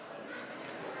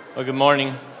Well, good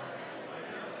morning.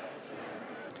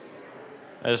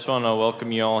 I just want to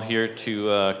welcome you all here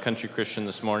to Country Christian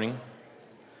this morning.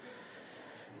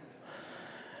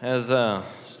 As I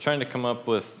was trying to come up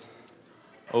with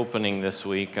opening this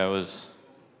week, backtrack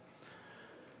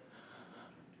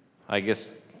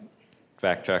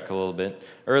a little bit.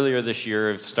 Earlier this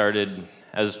year, I've started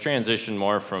as transition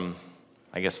more from,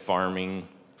 farming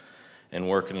and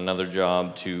working another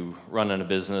job to running a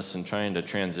business and trying to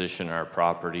transition our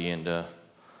property into a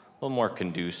little more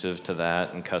conducive to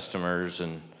that and customers.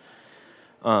 And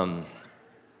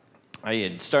I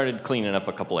had started cleaning up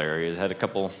a couple areas. Had a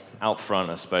couple out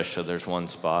front, especially. There's one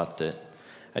spot that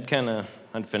I'd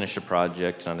finish a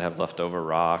project and I'd have leftover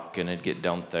rock and it'd get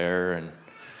dumped there, and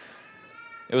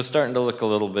it was starting to look a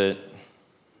little bit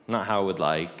not how I would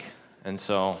like. And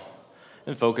so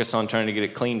I focused on trying to get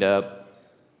it cleaned up.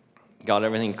 Got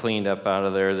everything cleaned up out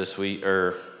of there this week,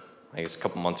 or a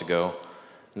couple months ago,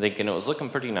 thinking it was looking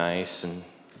pretty nice, and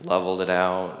leveled it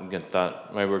out and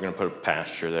thought maybe we're going to put a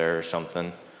pasture there or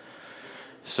something.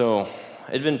 So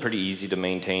it'd been pretty easy to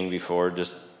maintain before,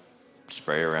 just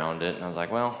spray around it. And I was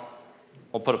like, well,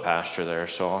 we'll put a pasture there,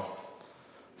 so I'll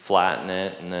flatten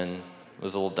it. And then it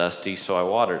was a little dusty, so I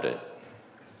watered it.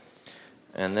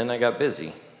 And then I got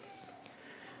busy.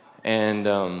 And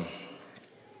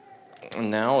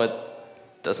now it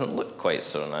doesn't look quite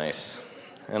so nice.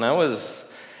 And as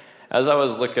I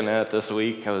was looking at it this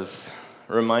week, I was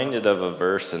reminded of a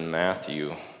verse in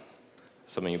Matthew.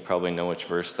 Some of you probably know which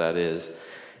verse that is.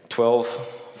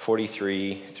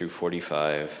 12:43 through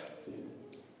 45.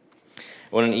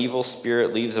 When an evil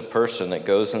spirit leaves a person, it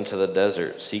goes into the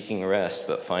desert seeking rest,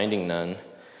 but finding none.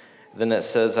 Then it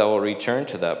says, I will return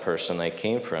to that person I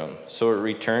came from. So it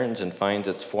returns and finds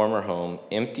its former home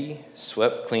empty,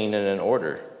 swept clean, and in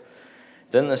order.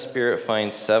 Then the spirit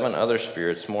finds 7 other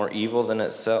spirits more evil than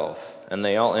itself, and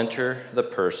they all enter the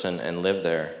person and live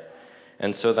there.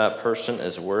 And so that person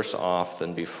is worse off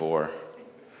than before.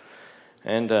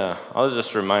 And I was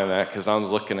just reminded of that because I was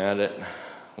looking at it,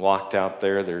 walked out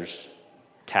there, there's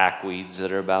tackweeds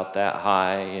that are about that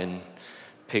high, and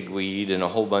pigweed, and a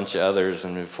whole bunch of others,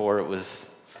 and before it was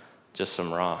just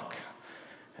some rock.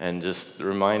 And just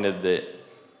reminded that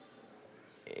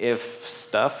if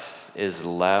stuff is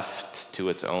left to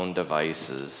its own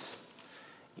devices,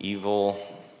 evil,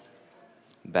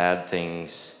 bad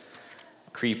things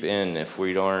creep in if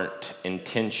we aren't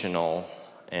intentional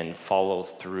and follow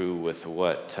through with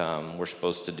what we're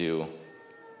supposed to do.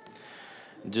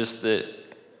 Just the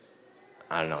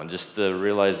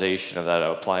realization of that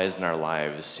applies in our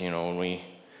lives. When we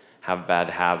have bad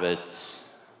habits,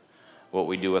 what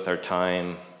we do with our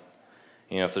time,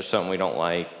 if there's something we don't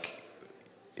like,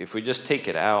 if we just take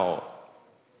it out,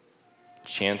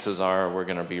 chances are we're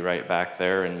going to be right back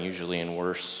there, and usually in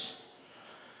worse.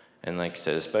 And like I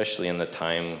said, especially in the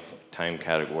time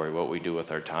category, what we do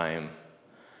with our time,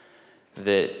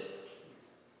 that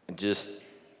just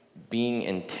being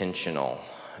intentional,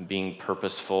 being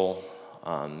purposeful,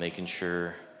 making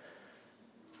sure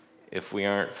if we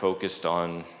aren't focused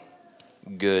on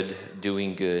good,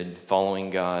 doing good, following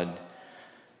God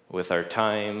with our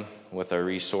time, with our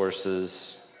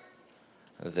resources,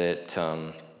 that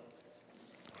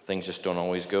things just don't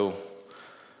always go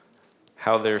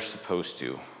how they're supposed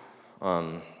to.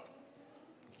 I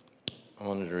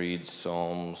wanted to read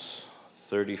Psalms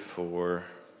 34,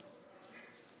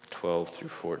 12 through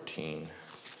 14.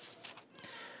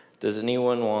 Does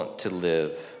anyone want to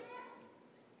live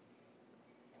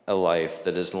a life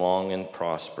that is long and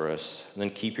prosperous? Then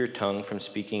keep your tongue from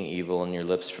speaking evil and your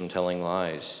lips from telling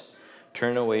lies.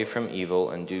 Turn away from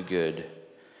evil and do good.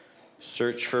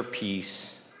 Search for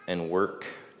peace and work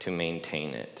to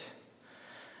maintain it.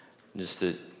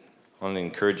 I want to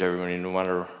encourage everybody, no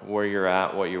matter where you're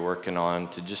at, what you're working on,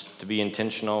 to be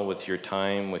intentional with your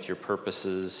time, with your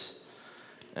purposes,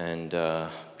 and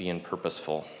being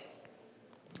purposeful.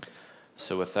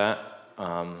 So with that,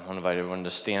 I want to invite everyone to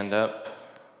stand up,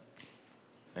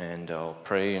 and I'll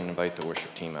pray and invite the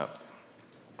worship team up.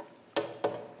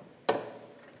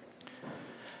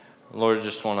 Lord, I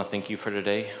just want to thank you for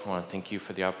today. I want to thank you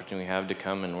for the opportunity we have to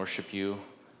come and worship you.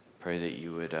 Pray that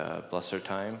you would bless our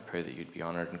time. Pray that you'd be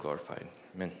honored and glorified.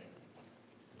 Amen.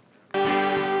 For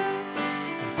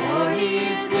he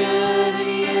is good,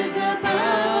 he is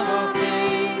above all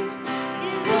things.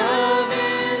 His love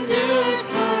endures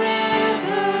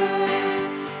forever.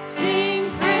 Sing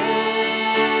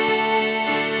praise,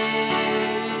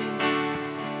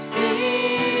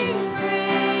 sing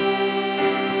praise.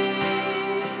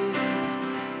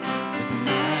 With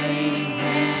mighty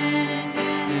hand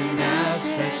and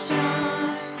outstretched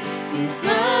arms, his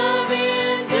love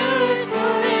endures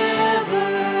forever.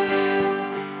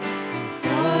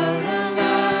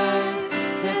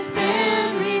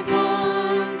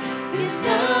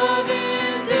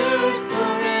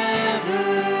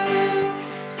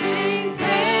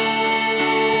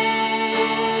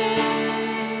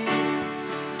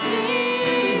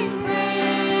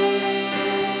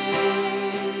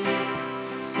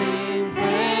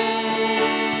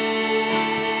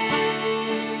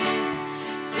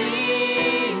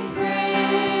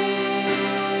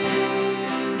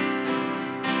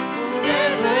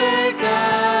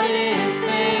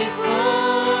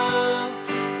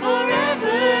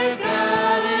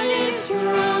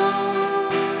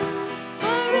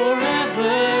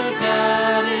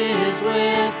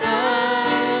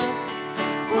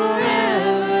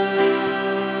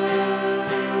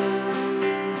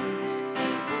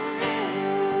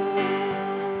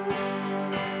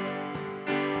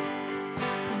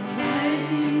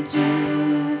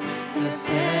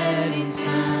 setting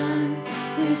sun.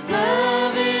 His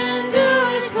love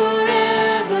endures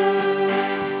forever,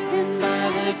 and by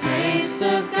the grace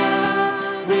of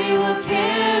God we will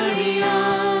carry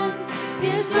on.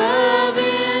 His love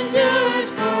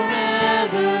endures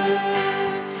forever.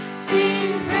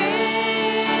 Sing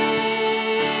praise,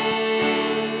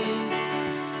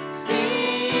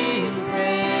 sing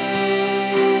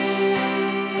praise,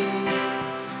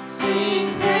 sing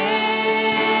praise.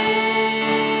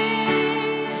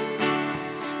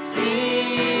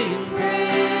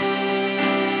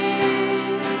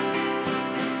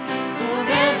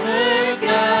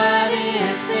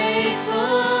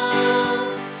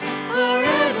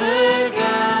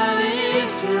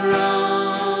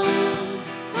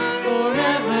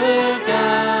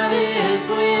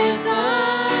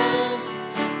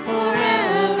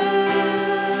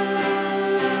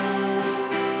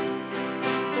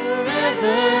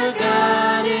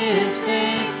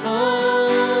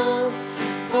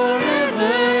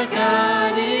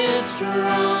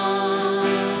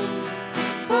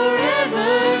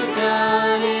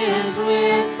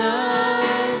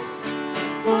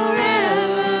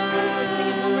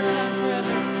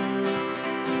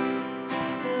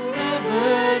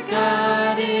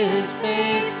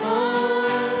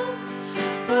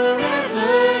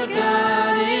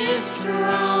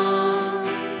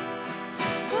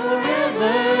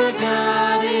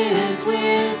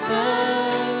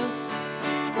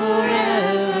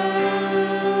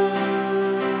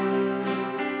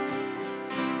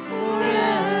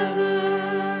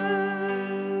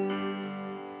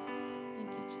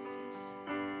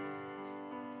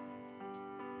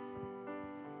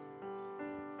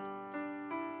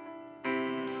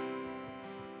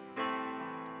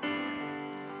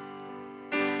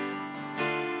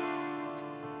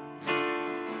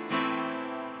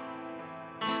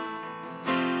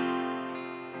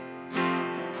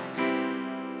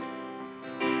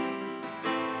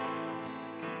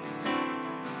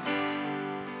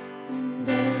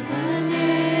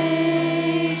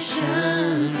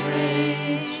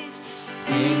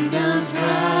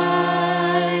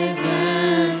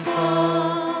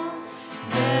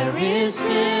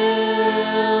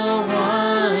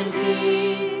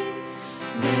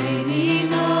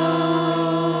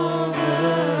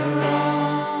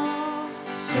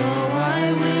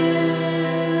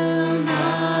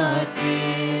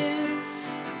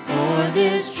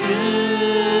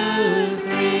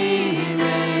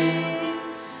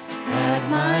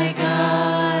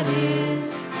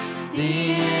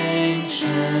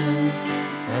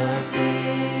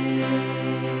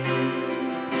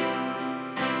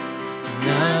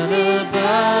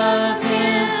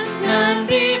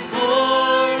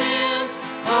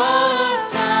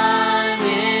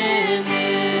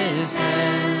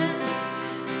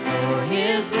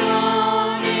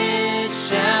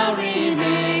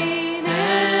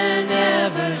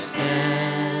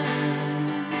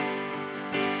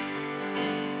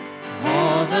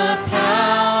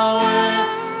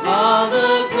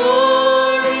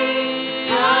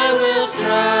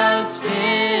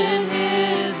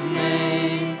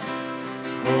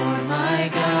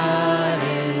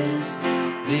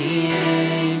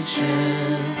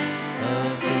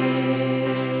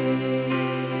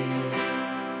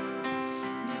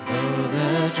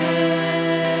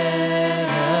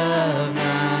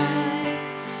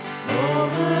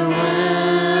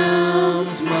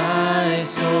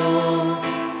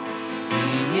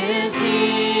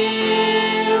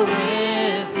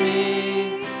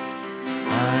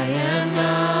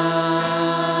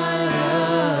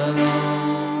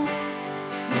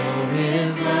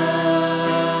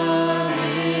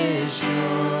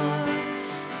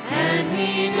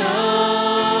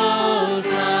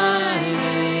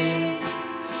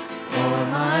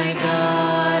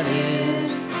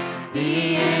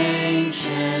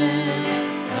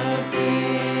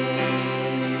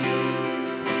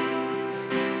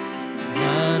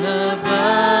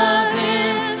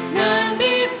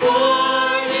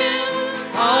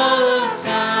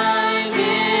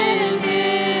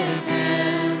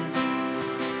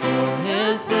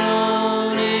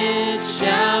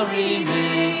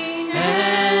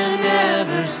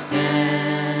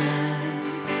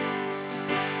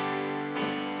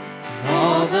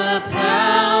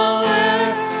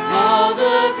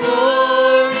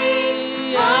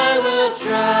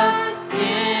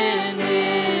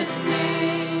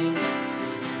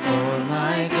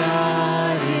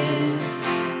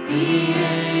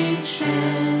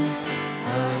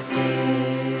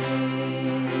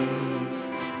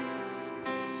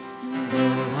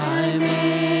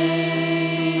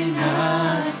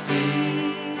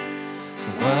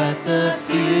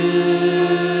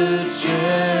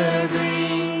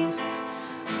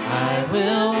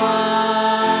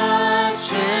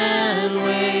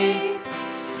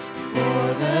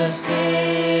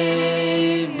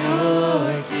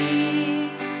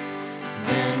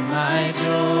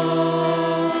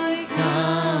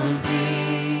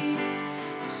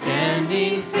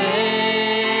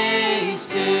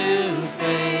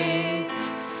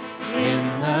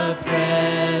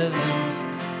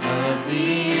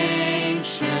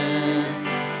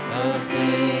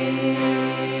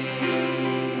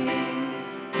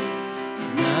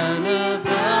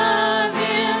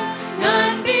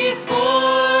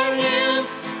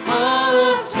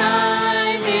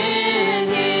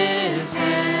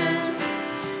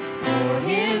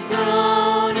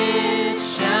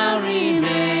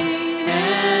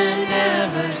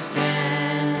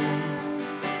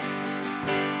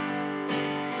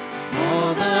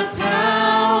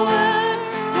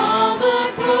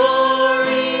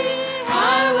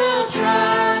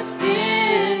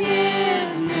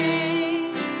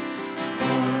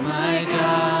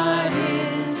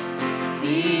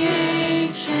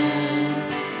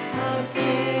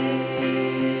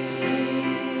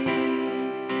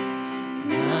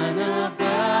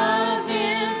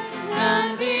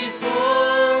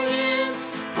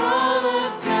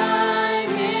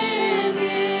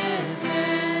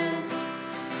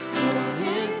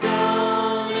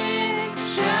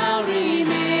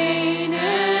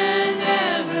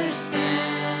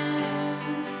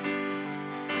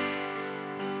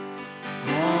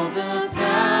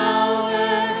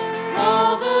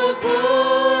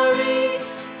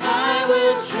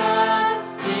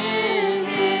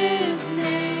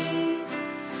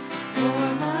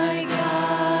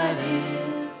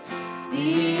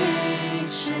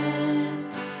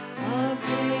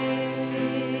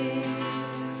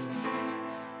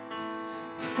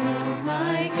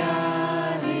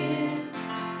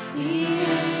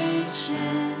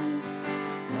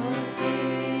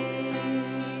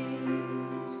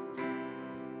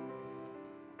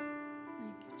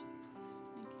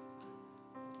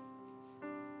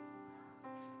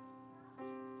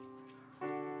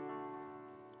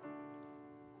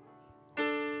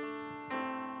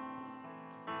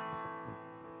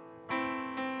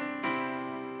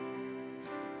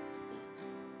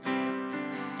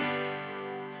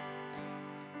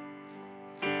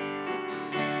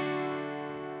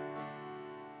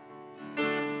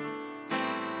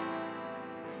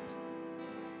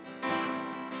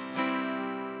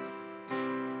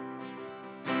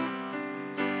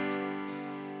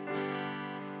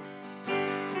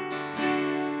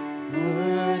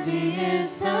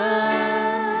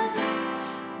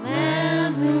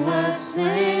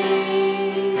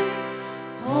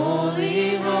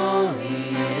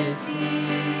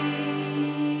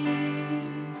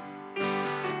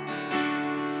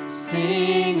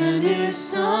 Sing a new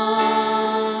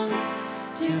song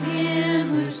to him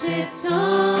who sits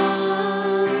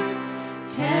on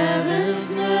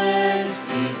heaven's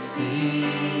mercy seat.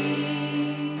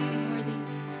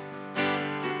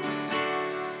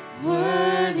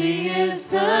 Worthy is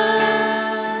the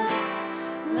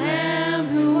Lamb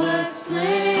who was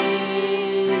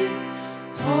slain.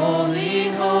 Holy,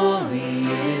 holy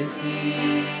is he.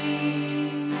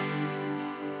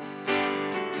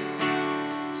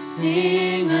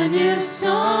 Sing a new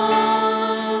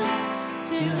song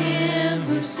to him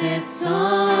who sits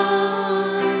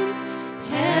on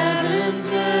heaven's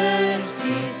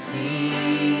mercy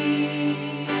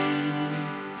seat.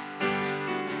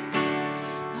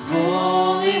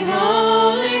 Holy,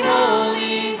 holy,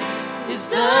 holy is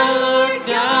the Lord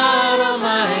God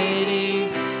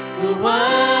Almighty, who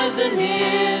was and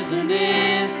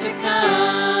is to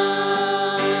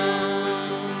come.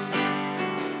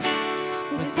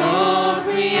 With all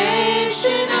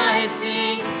creation I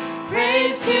sing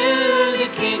praise to the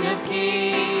King of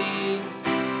Kings.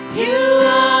 You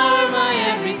are my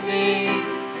everything,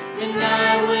 and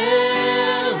I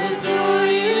will adore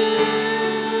you.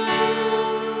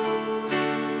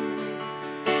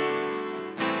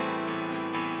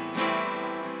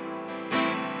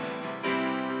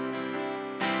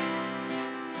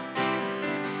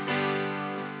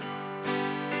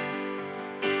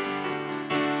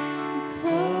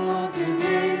 Clothed in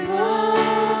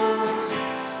rainbows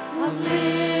of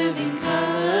living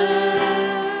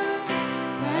color,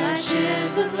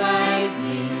 flashes of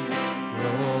lightning,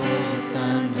 rolls of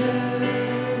thunder.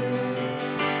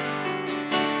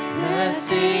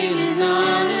 Blessing and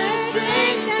honor,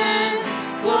 strength and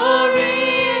glory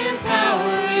and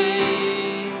power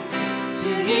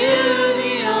to you,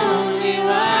 the only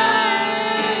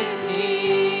wise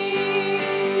King.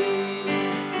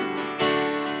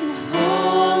 And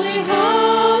holy,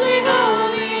 holy,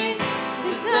 holy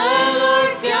is the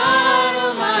Lord God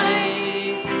Almighty,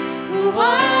 who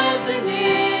was and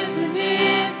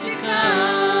is to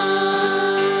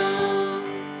come.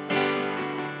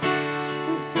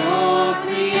 With all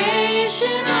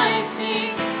creation I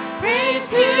sing praise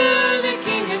to the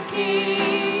King of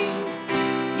Kings.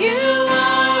 You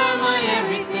are my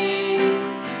everything,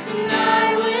 and I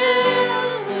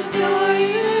will adore you.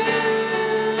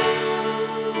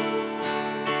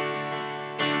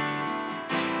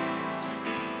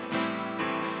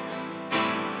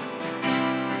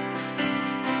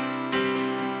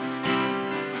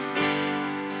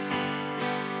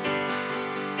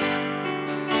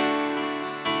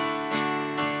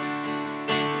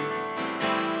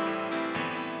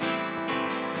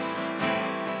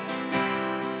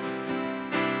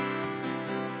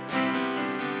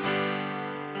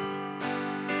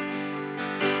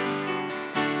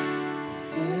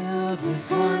 Filled with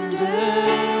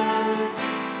wonder,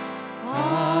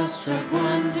 awestruck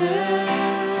wonder,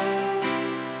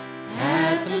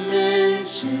 at the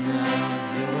mention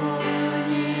of your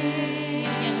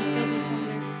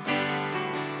name.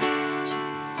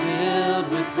 Filled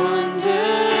with wonder,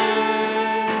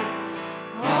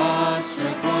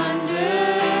 awestruck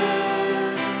wonder,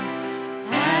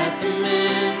 at the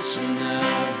mention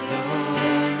of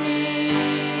your name.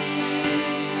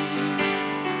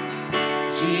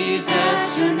 Jesus,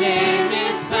 your name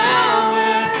is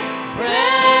power,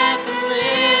 breath and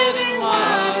living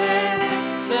water,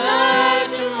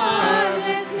 such a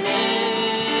marvelous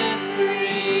mystery.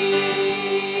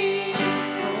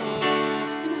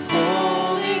 And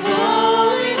holy,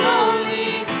 holy,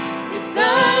 holy is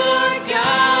the Lord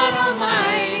God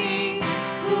Almighty,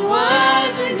 who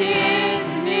was and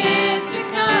is to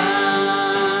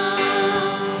come.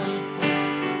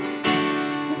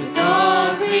 With all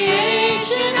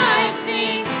creation I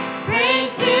sing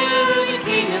praise to the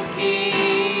King of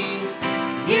Kings.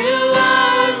 You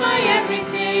are my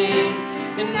everything,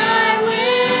 and I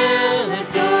will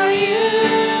adore you.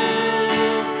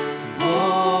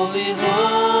 Holy,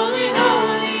 holy,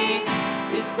 holy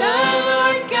is the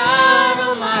Lord God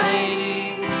Almighty,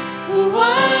 who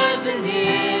was and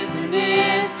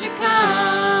is to come.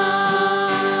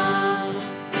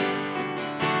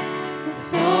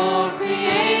 With all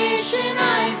creation I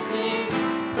sing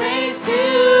praise to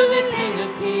the King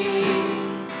of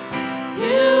Kings.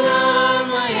 You are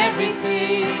my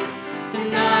everything,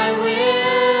 and I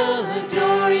will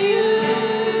adore you.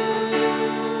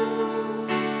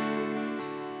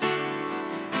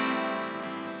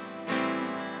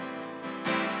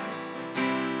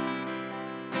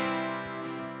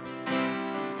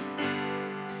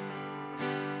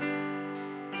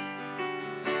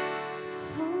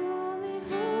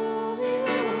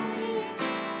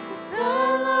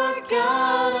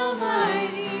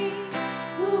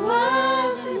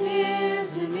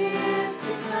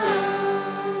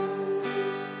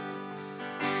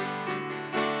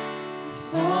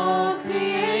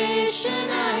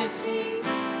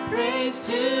 Praise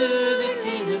to the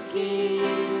King of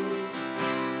Kings.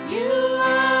 You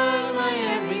are my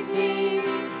everything,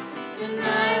 and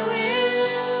I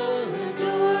will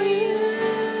adore you.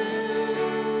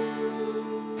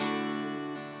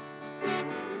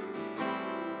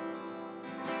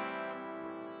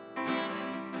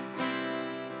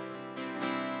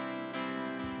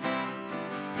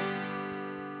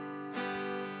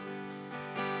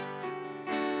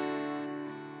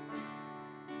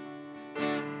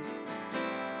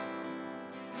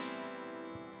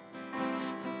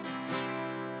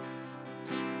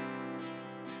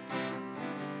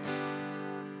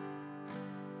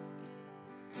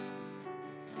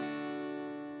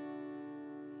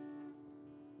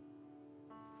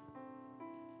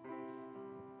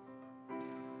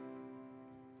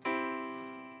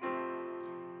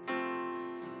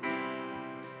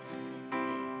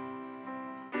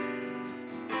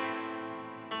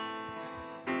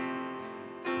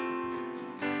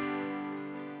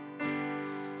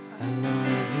 I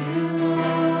love you,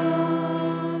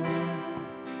 Lord,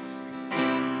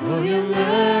 for your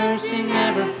mercy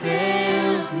never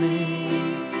fails me.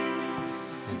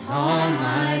 And all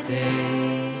my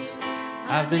days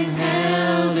I've been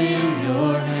held in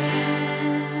your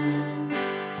hand.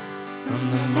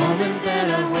 From the moment that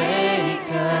I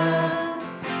wake up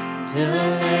till I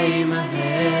lay my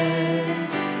head,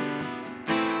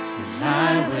 and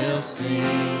I will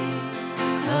sing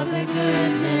of the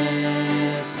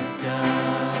goodness of God.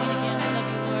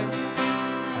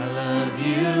 I love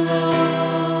you,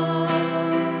 Lord,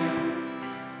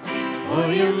 for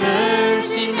your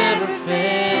mercy never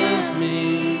fails me.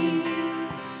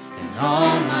 And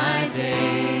all my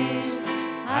days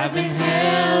I've been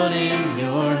held in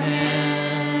your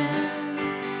hands.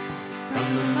 From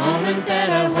the moment that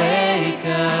I wake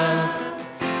up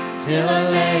till I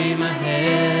lay my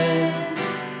head,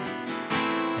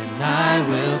 I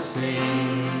will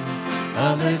sing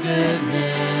of the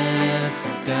goodness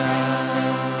of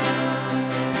God.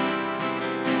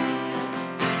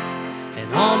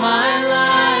 And all my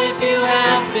life you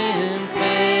have been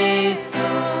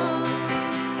faithful.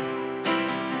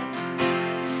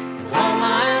 And all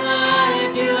my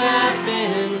life you have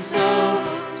been so,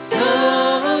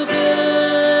 so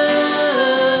good.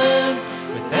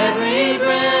 With every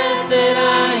breath that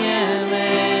I am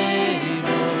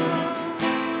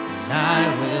I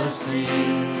will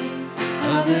sing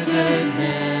of the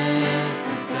goodness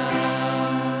of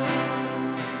God.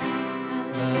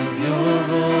 Love your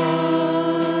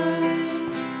voice.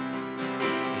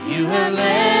 You have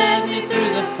led me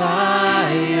through the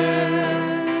fire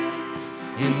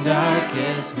in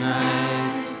darkest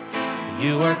nights.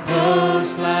 You are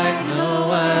close like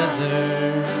no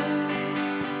other.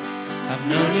 I've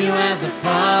known you as a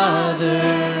father.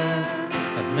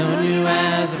 I've known you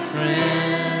as a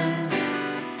friend.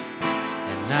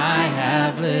 I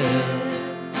have lived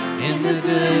in the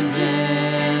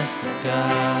goodness of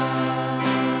God.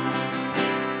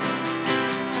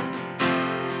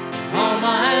 All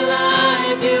my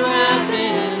life you have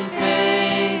been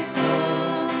faithful.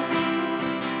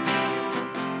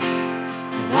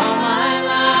 And all my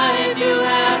life you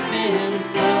have been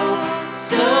so,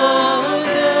 so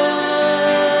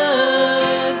good.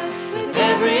 With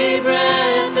every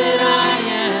breath that I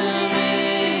am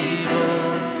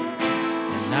able,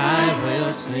 I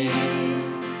will sing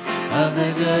of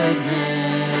the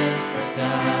goodness of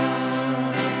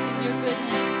God. Your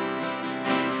goodness.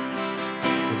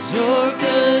 'Cause your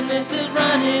goodness is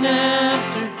running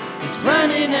after, it's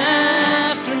running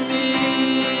after me.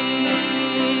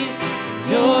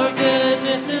 Your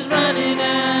goodness is running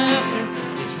after,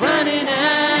 it's running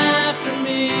after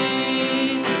me.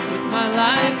 With my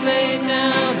life laid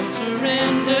down and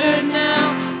surrendered now,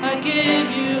 I give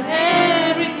you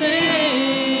everything.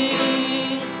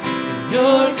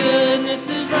 Your goodness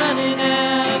is running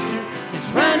after, it's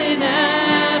running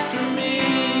after me.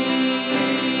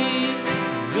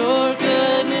 Your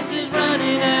goodness is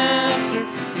running after,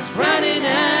 it's running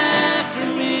after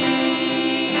me.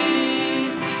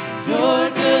 Your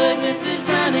goodness is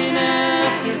running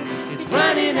after, it's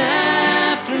running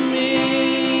after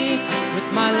me. With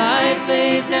my life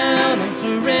laid down and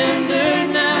surrendered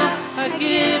now, I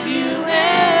give you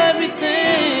everything.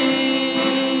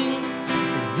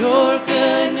 Your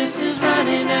goodness is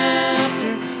running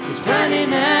after, it's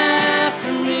running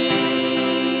after me.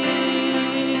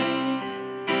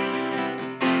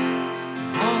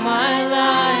 All my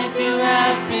life you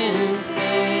have been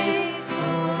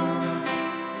faithful.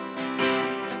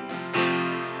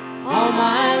 All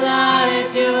my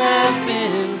life you have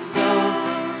been so,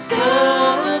 so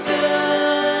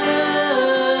good.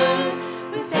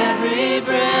 With every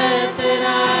breath that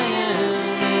I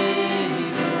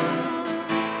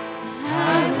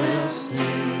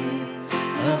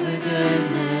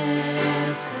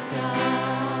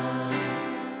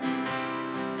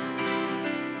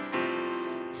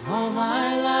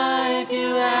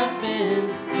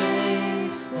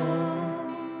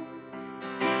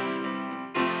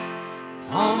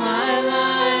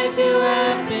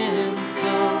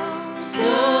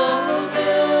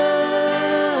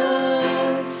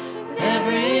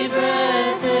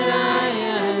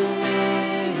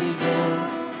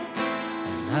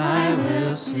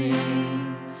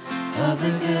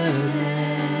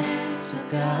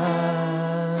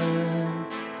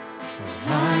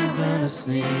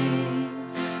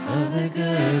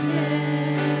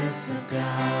goodness of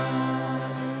God.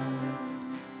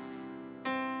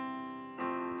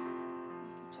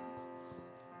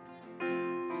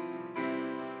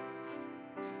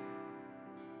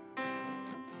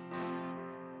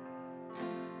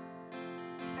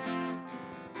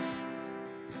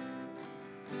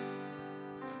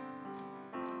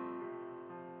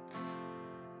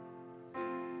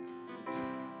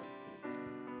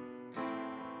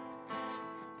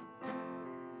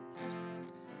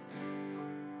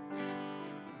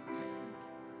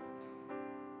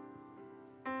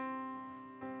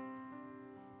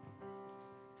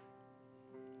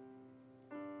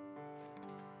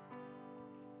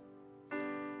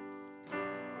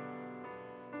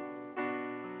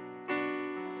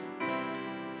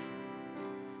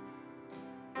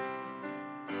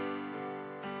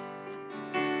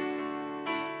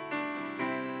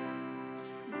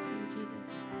 Let's sing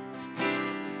Jesus.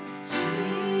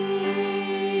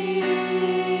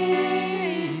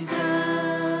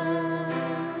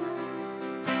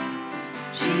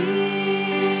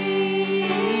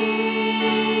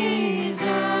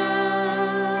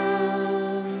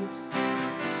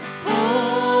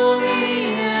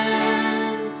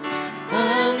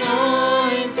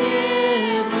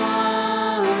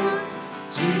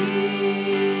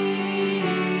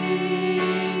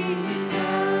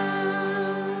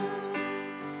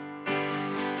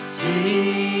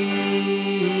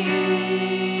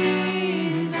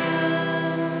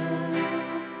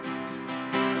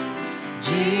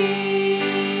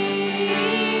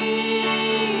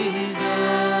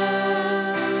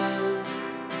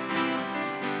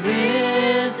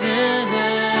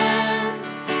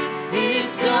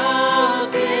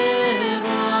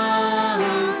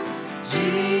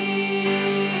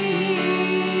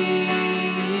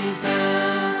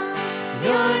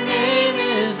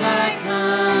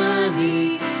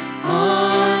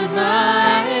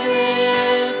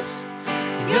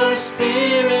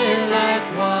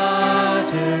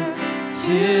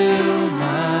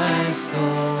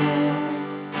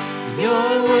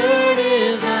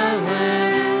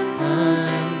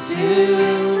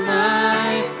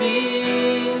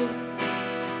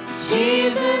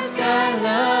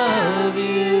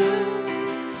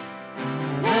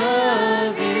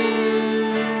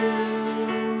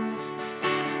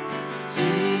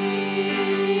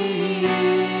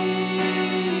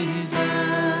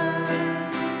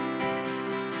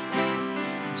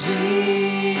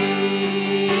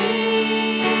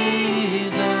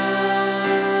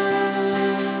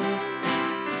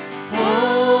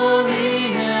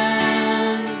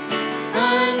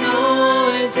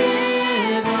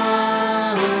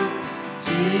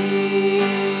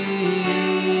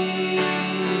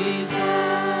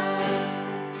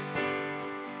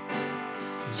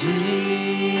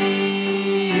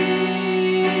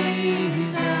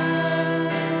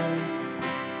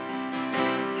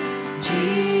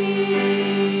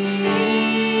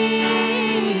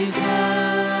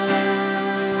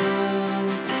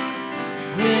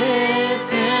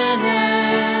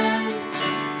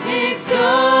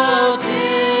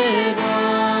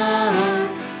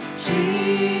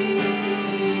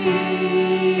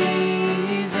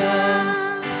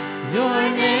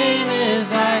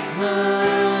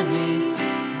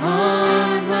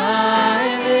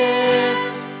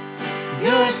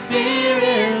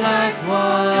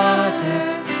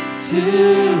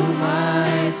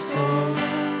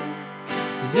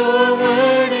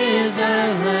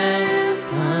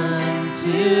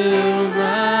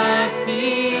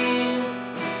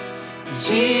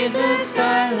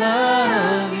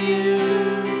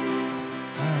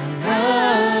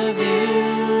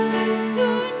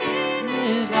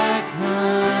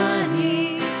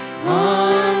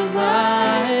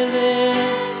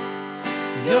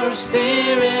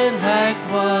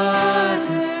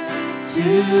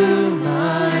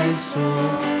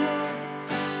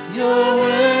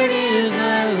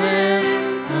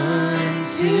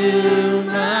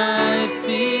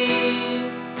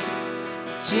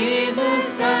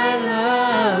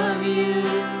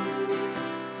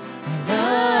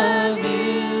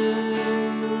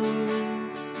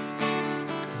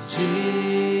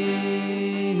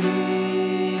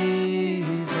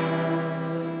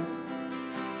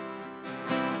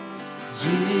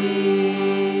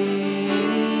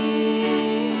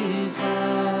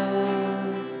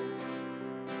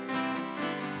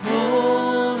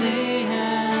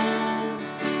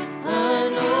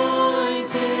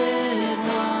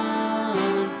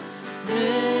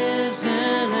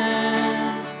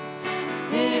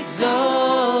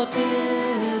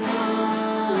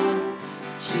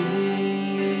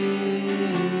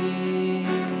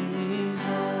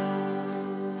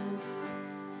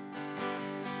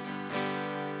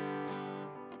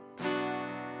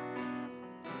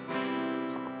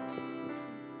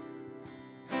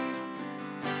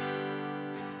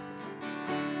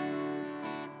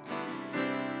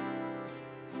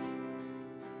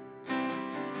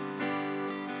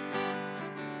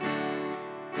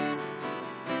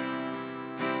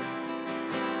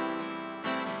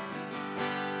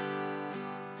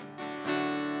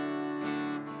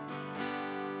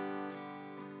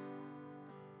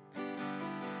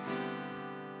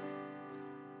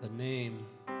 the name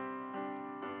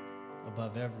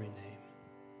above every name.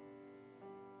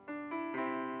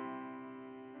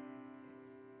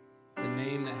 The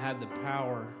name that had the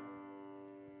power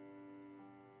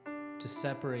to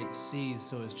separate seas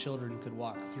so his children could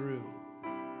walk through.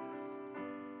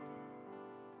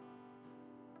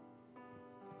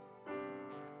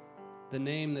 The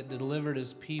name that delivered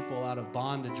his people out of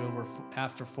bondage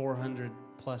after 400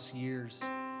 plus years.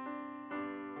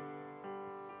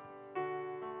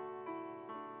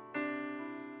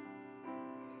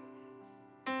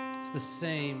 It's the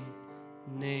same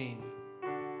name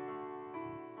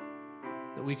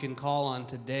that we can call on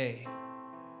today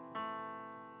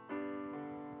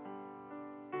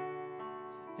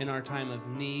in our time of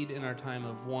need, in our time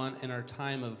of want, in our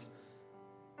time of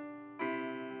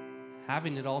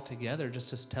having it all together, just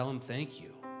to tell him thank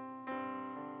you.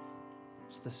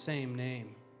 It's the same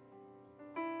name.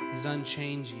 He's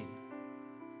unchanging.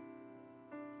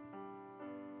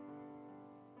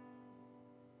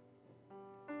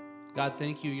 God,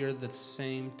 thank you. You're the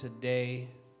same today,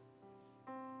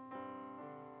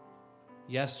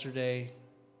 yesterday,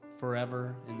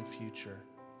 forever, in the future.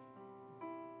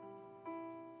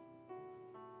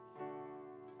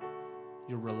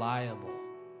 You're reliable.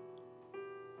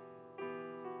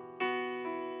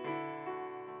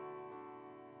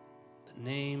 The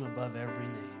name above every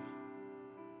name.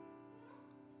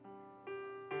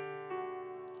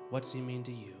 What's he mean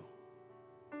to you?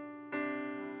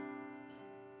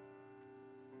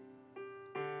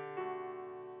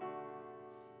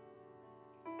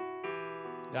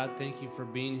 God, thank you for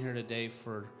being here today,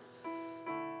 for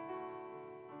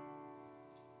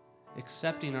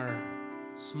accepting our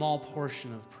small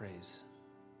portion of praise.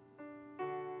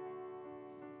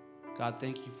 God,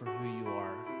 thank you for who you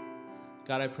are.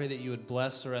 God, I pray that you would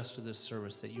bless the rest of this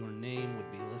service, that your name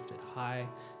would be lifted high,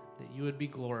 that you would be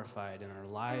glorified in our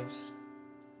lives,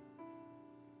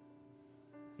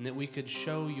 and that we could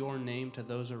show your name to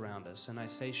those around us. And I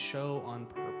say show on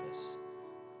purpose,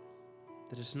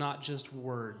 that it's not just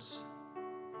words,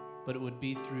 but it would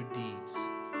be through deeds,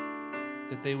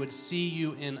 that they would see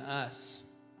you in us.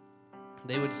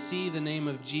 They would see the name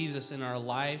of Jesus in our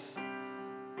life,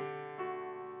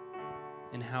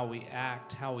 in how we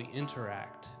act, how we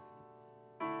interact.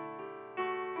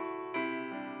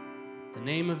 The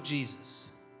name of Jesus.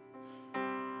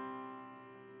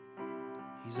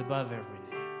 He's above every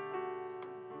name.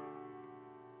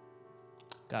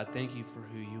 God, thank you for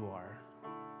who you are.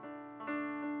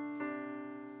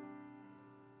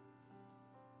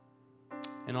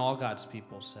 And all God's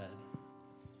people said,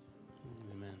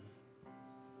 amen.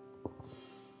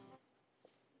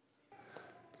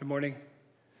 Good morning.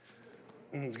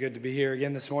 It's good to be here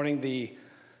again this morning. The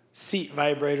seat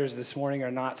vibrators this morning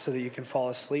are not so that you can fall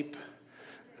asleep.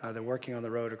 They're working on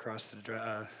the road across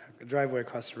the driveway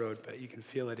across the road, but you can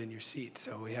feel it in your seat.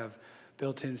 So we have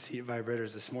built-in seat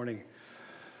vibrators this morning.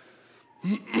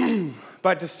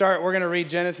 But to start, we're going to read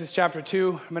Genesis chapter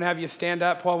 2. I'm going to have you stand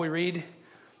up while we read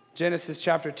Genesis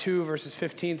chapter 2, verses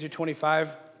 15 through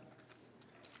 25.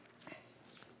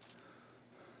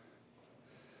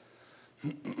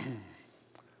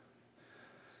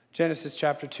 Genesis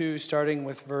chapter 2, starting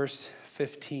with verse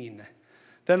 15.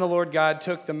 Then the Lord God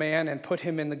took the man and put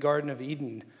him in the Garden of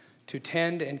Eden to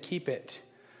tend and keep it.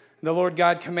 And the Lord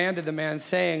God commanded the man,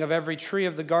 saying, of every tree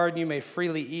of the garden you may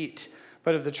freely eat,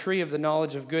 but of the tree of the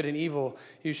knowledge of good and evil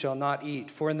you shall not eat.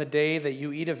 For in the day that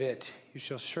you eat of it, you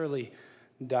shall surely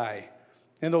die.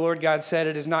 And the Lord God said,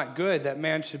 it is not good that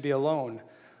man should be alone.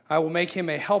 I will make him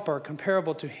a helper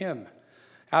comparable to him.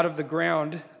 Out of the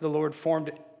ground the Lord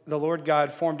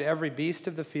God formed every beast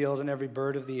of the field and every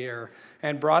bird of the air,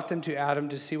 and brought them to Adam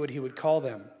to see what he would call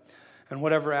them. And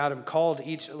whatever Adam called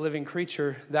each living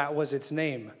creature, that was its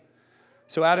name.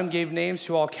 So Adam gave names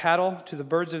to all cattle, to the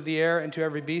birds of the air, and to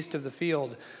every beast of the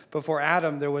field. Before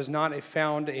Adam there was not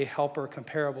found a helper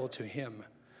comparable to him.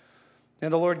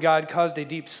 And the Lord God caused a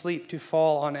deep sleep to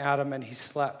fall on Adam, and he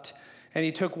slept. And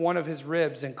he took one of his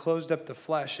ribs and closed up the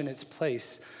flesh in its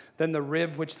place. Then the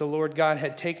rib which the Lord God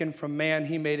had taken from man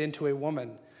he made into a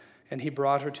woman, and he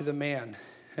brought her to the man.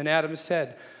 And Adam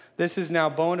said, this is now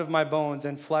bone of my bones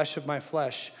and flesh of my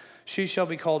flesh. She shall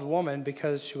be called woman,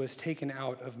 because she was taken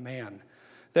out of man.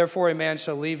 Therefore a man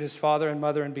shall leave his father and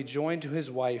mother and be joined to his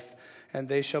wife, and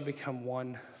they shall become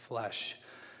one flesh.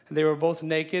 And they were both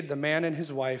naked, the man and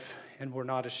his wife, and were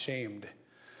not ashamed.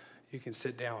 You can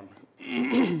sit down.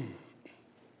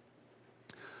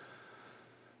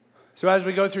 So as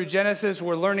we go through Genesis,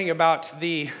 we're learning about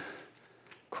the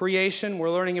creation.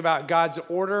 We're learning about God's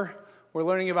order. We're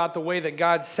learning about the way that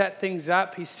God set things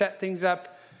up. He set things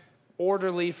up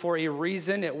orderly for a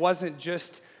reason. It wasn't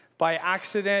just by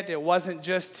accident. It wasn't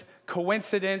just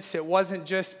coincidence. It wasn't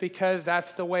just because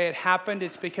that's the way it happened.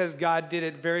 It's because God did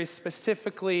it very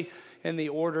specifically in the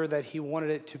order that he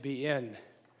wanted it to be in.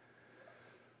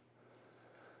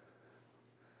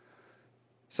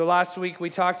 So last week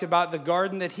we talked about the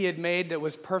garden that he had made that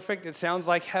was perfect. It sounds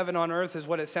like heaven on earth is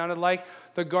what it sounded like.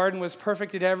 The garden was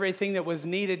perfect at everything that was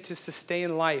needed to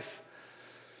sustain life.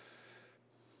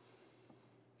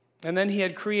 And then he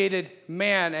had created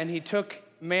man, and he took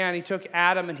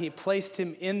Adam, and he placed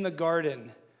him in the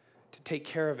garden to take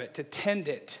care of it, to tend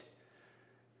it.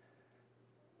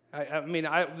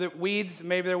 The weeds,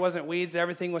 maybe there wasn't weeds.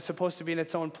 Everything was supposed to be in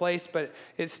its own place, but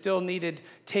it still needed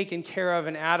taken care of,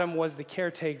 and Adam was the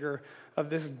caretaker of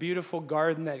this beautiful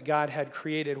garden that God had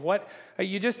created.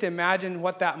 You just imagine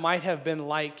what that might have been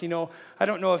like. I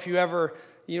don't know if you ever,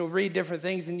 read different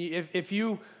things, and if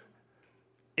you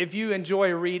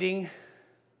enjoy reading,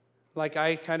 like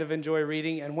I kind of enjoy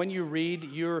reading, and when you read,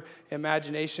 your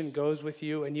imagination goes with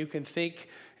you, and you can think,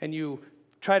 and you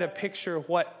try to picture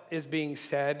what is being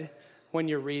said when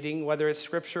you're reading, whether it's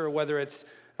scripture or whether it's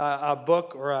a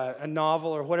book or a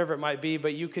novel or whatever it might be,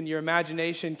 but your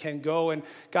imagination can go, and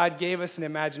God gave us an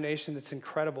imagination that's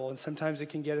incredible, and sometimes it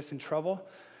can get us in trouble,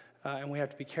 and we have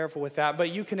to be careful with that.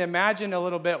 But you can imagine a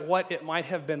little bit what it might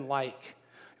have been like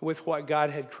with what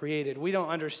God had created. We don't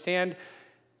understand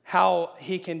how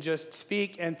he can just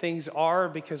speak and things are,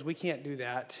 because we can't do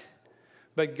that.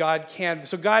 But God can.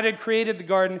 So God had created the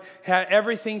garden, had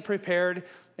everything prepared,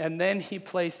 and then he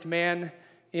placed man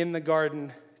in the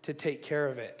garden to take care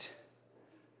of it.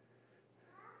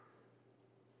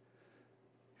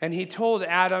 And he told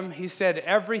Adam, he said,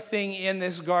 everything in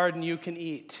this garden you can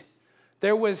eat.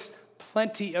 There was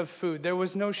plenty of food. There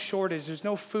was no shortage. There's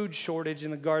no food shortage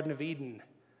in the Garden of Eden.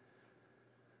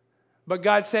 But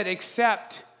God said,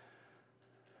 except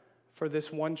for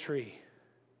this one tree,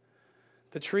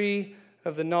 the tree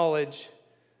of the knowledge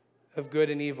of good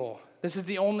and evil. This is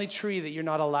the only tree that you're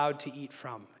not allowed to eat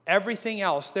from. Everything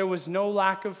else, there was no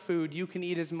lack of food. You can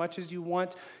eat as much as you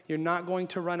want. You're not going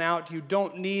to run out. You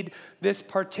don't need this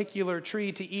particular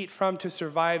tree to eat from to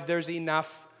survive. There's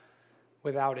enough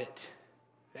without it.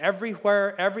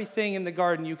 Everywhere, everything in the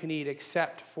garden you can eat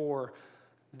except for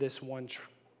this one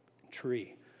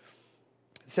tree.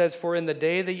 It says, for in the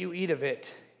day that you eat of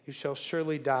it, you shall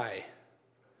surely die.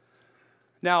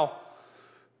 Now,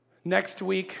 next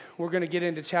week, we're going to get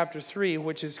into chapter 3,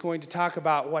 which is going to talk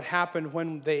about what happened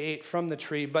when they ate from the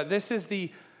tree. But this is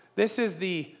the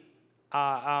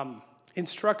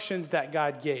instructions that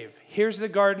God gave. Here's the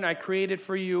garden I created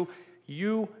for you.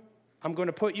 I'm going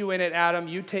to put you in it, Adam.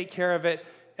 You take care of it.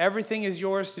 Everything is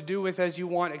yours to do with as you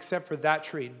want, except for that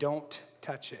tree. Don't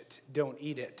touch it. Don't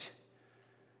eat it.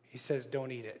 He says,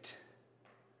 don't eat it.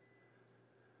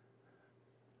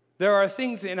 There are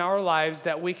things in our lives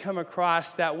that we come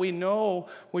across that we know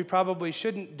we probably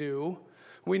shouldn't do.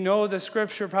 We know the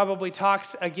scripture probably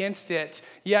talks against it,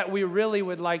 yet we really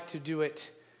would like to do it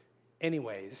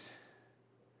anyways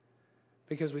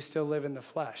because we still live in the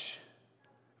flesh.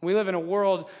 We live in a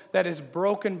world that is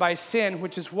broken by sin,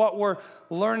 which is what we're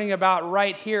learning about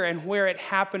right here, and where it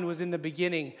happened was in the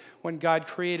beginning when God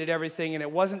created everything, and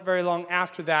it wasn't very long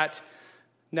after that.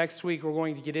 Next week we're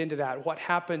going to get into that. What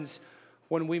happens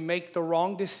when we make the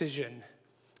wrong decision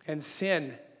and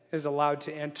sin is allowed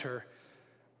to enter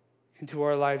into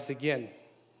our lives again.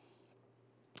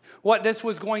 What this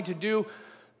was going to do,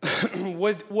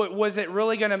 was it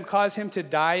really going to cause him to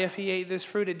die if he ate this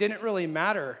fruit? It didn't really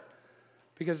matter,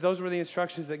 because those were the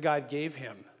instructions that God gave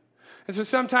him. And so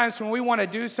sometimes when we want to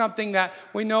do something that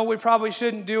we know we probably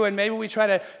shouldn't do, and maybe we try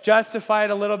to justify it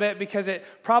a little bit because it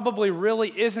probably really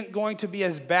isn't going to be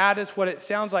as bad as what it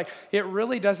sounds like, it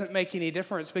really doesn't make any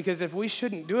difference, because if we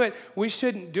shouldn't do it, we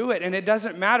shouldn't do it. And it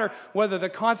doesn't matter whether the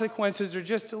consequences are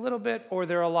just a little bit or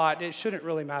they're a lot. It shouldn't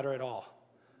really matter at all.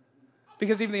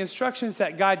 Because even the instructions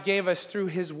that God gave us through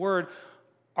his word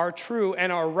are true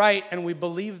and are right, and we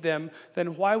believe them,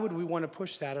 then why would we want to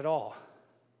push that at all?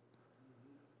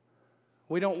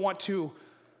 We don't want to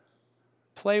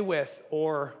play with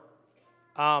or,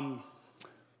 I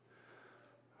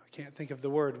can't think of the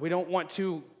word. We don't want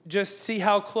to just see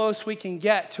how close we can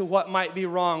get to what might be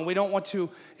wrong. We don't want to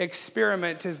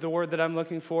experiment, is the word that I'm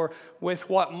looking for, with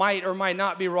what might or might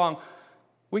not be wrong.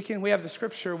 We have the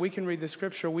scripture. We can read the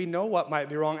scripture. We know what might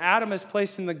be wrong. Adam is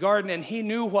placed in the garden, and he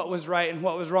knew what was right and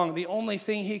what was wrong. The only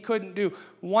thing he couldn't do,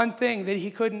 one thing that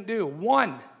he couldn't do,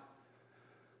 one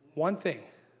thing.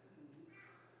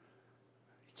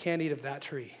 Can't eat of that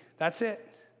tree. That's it.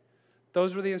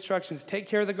 Those were the instructions. Take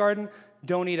care of the garden.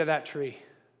 Don't eat of that tree.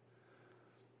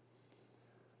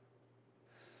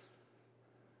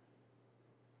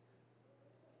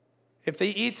 If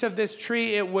he eats of this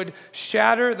tree, it would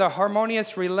shatter the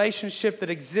harmonious relationship that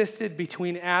existed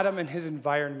between Adam and his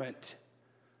environment.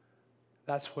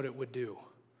 That's what it would do.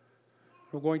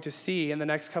 We're going to see in the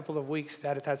next couple of weeks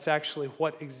that that's actually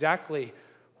exactly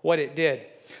what it did.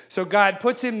 So God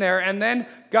puts him there, and then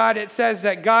it says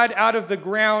that God out of the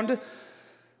ground,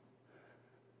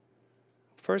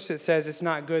 first it says it's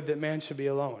not good that man should be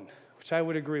alone, which I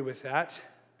would agree with that.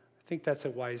 I think that's a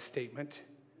wise statement.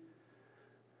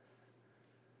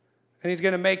 And he's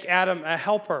going to make Adam a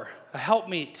helper, a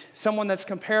helpmeet, someone that's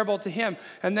comparable to him.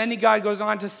 And then God goes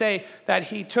on to say that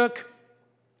he took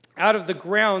out of the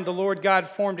ground, the Lord God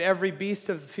formed every beast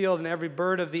of the field and every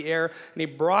bird of the air, and he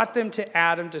brought them to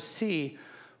Adam to see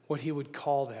what he would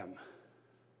call them.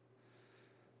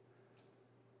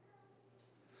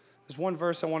 There's one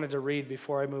verse I wanted to read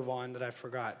before I move on that I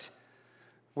forgot.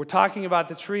 We're talking about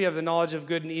the tree of the knowledge of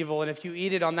good and evil, and if you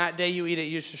eat it on that day you eat it,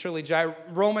 you shall surely die.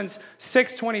 Romans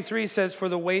 6:23 says, for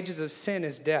the wages of sin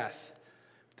is death.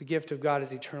 The gift of God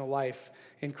is eternal life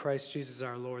in Christ Jesus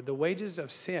our Lord. The wages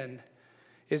of sin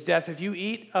is death. If you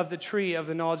eat of the tree of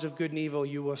the knowledge of good and evil,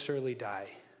 you will surely die.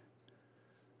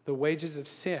 The wages of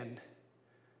sin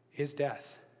is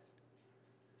death.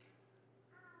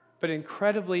 But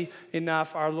incredibly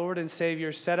enough, our Lord and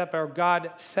Savior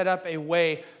God set up a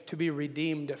way to be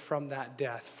redeemed from that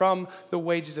death, from the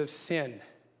wages of sin,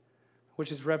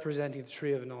 which is representing the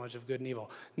tree of the knowledge of good and evil.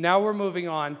 Now we're moving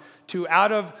on to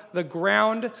out of the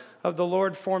ground of the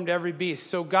Lord formed every beast.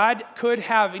 So God could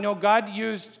have,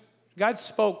 God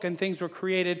spoke and things were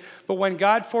created, but when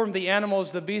God formed the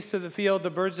animals, the beasts of the field,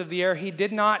 the birds of the air, he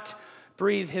did not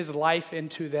breathe his life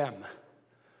into them.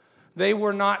 They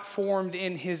were not formed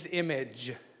in his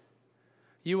image.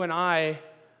 You and I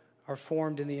are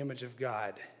formed in the image of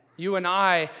God. You and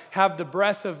I have the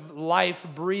breath of life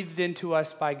breathed into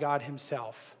us by God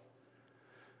himself.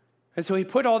 And so he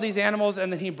put all these animals,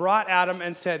 and then he brought Adam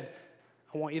and said,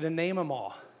 I want you to name them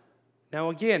all. Now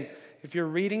again, if you're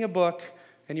reading a book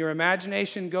and your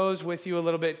imagination goes with you a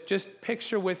little bit, just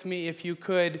picture with me, if you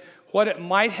could, what it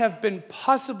might have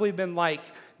possibly been like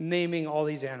naming all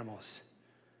these animals.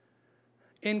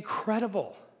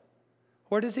 Incredible.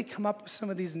 Where does he come up with some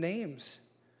of these names?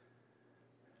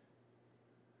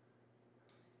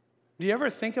 Do you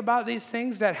ever think about these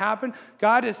things that happen?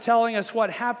 God is telling us what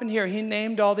happened here. He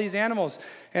named all these animals.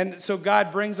 And so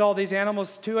God brings all these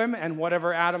animals to him, and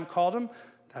whatever Adam called them,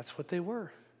 that's what they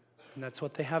were. And that's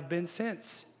what they have been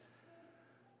since.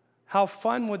 How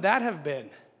fun would that have been?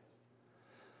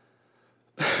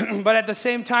 But at the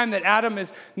same time that Adam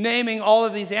is naming all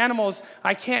of these animals,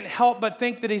 I can't help but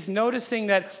think that he's noticing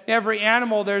that every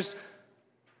animal, there's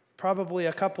probably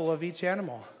a couple of each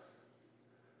animal.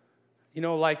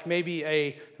 Like maybe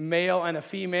a male and a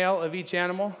female of each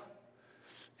animal.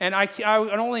 And I can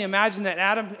only imagine that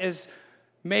Adam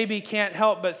can't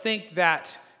help but think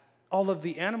that all of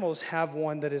the animals have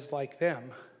one that is like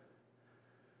them.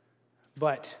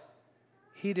 But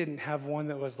he didn't have one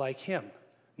that was like him.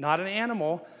 Not an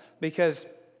animal, because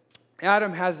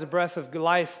Adam has the breath of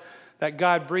life that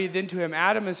God breathed into him.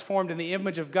 Adam is formed in the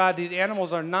image of God. These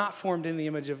animals are not formed in the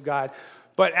image of God.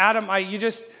 But Adam,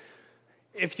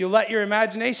 if you let your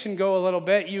imagination go a little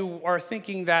bit, you are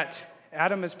thinking that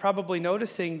Adam is probably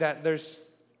noticing that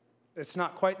it's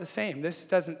not quite the same. This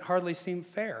doesn't hardly seem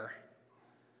fair.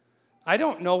 I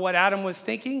don't know what Adam was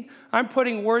thinking. I'm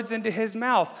putting words into his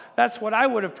mouth. That's what I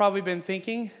would have probably been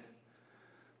thinking.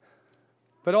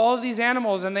 But all of these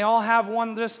animals, and they all have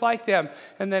one just like them.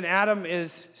 And then Adam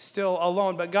is still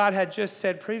alone. But God had just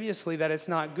said previously that it's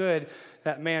not good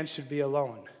that man should be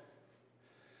alone.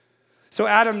 So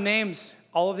Adam names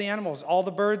all of the animals, all the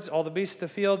birds, all the beasts of the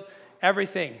field,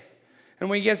 everything. And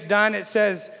when he gets done, it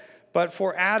says, but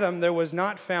for Adam there was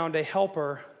not found a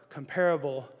helper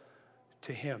comparable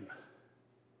to him.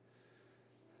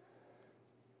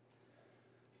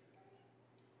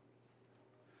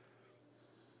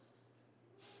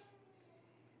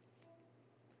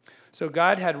 So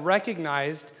God had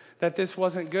recognized that this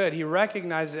wasn't good. He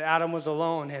recognized that Adam was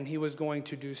alone, and he was going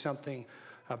to do something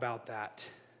about that.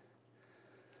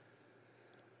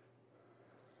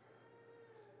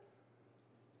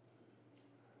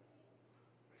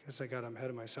 I guess I got ahead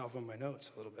of myself on my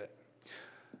notes a little bit.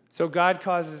 So God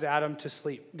causes Adam to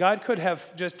sleep. God could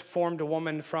have just formed a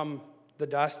woman from the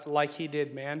dust like he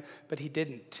did man, but he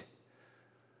didn't.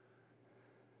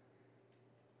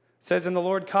 It says, and the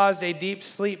Lord caused a deep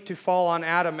sleep to fall on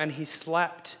Adam, and he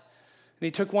slept. And he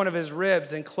took one of his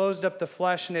ribs and closed up the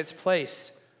flesh in its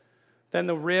place. Then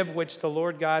the rib which the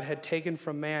Lord God had taken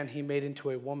from man, he made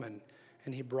into a woman,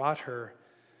 and he brought her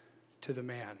to the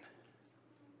man.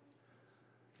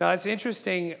 Now, it's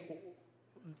interesting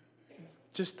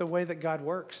just the way that God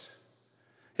works.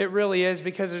 It really is,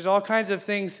 because there's all kinds of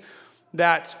things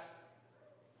that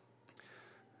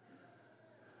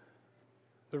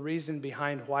the reason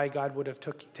behind why God would have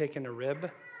taken a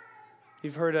rib.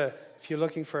 You've heard if you're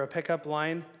looking for a pickup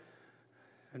line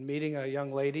and meeting a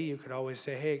young lady, you could always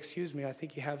say, hey, excuse me, I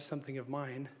think you have something of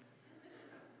mine.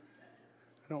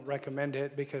 I don't recommend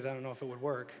it because I don't know if it would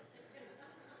work.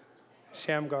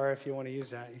 Shamgar, if you want to use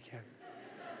that, you can.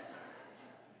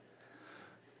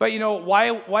 But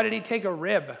why did he take a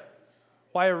rib?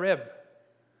 Why a rib?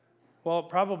 Well,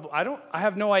 probably, I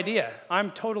have no idea.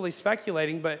 I'm totally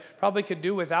speculating, but probably could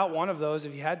do without one of those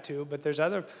if you had to, but there's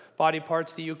other body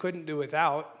parts that you couldn't do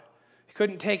without. You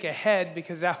couldn't take a head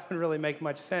because that wouldn't really make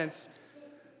much sense.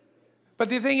 But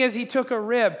the thing is, he took a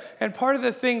rib, and part of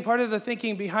the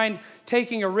thinking behind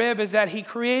taking a rib is that he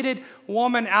created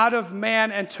woman out of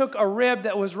man and took a rib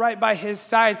that was right by his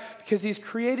side because he's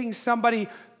creating somebody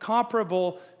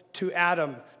comparable to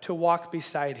Adam to walk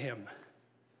beside him,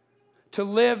 to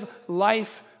live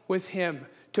life with him,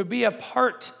 to be a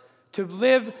part, to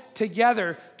live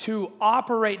together, to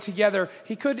operate together.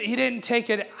 He didn't take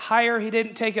it higher, he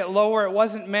didn't take it lower. It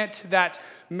wasn't meant that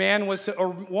woman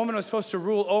was supposed to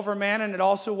rule over man, and it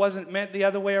also wasn't meant the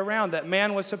other way around, that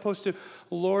man was supposed to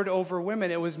lord over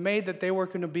women. It was made that they were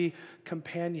going to be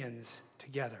companions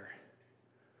together.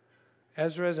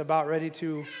 Ezra is about ready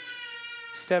to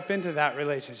step into that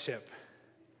relationship.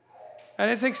 And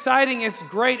it's exciting, it's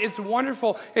great, it's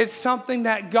wonderful. It's something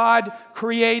that God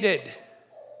created.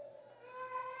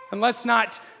 And let's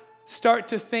not start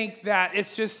to think that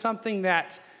it's just something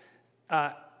that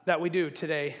we do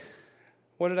today.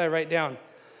 What did I write down?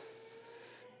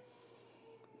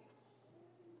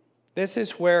 This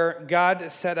is where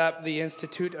God set up the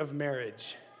institute of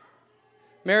marriage.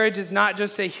 Marriage is not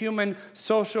just a human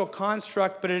social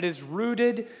construct, but it is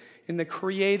rooted in the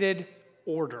created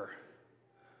order.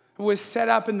 It was set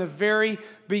up in the very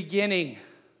beginning.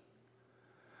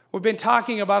 We've been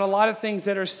talking about a lot of things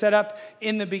that are set up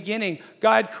in the beginning.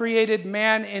 God created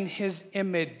man in his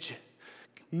image.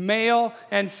 Male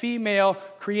and female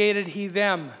created he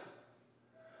them.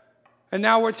 And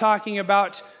now we're talking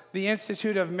about the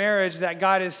institute of marriage that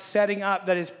God is setting up,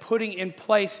 that is putting in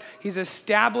place. He's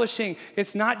establishing.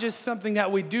 It's not just something that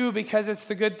we do because it's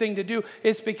the good thing to do.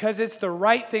 It's because it's the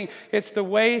right thing. It's the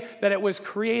way that it was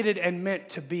created and meant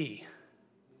to be.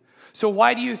 So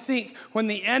why do you think when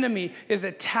the enemy is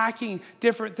attacking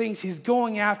different things, he's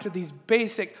going after these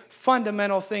basic,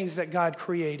 fundamental things that God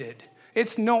created?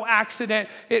 It's no accident.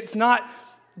 It's not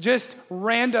just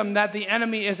random that the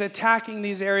enemy is attacking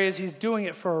these areas. He's doing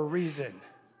it for a reason.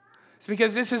 It's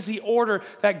because this is the order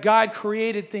that God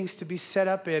created things to be set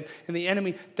up in, and the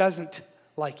enemy doesn't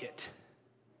like it.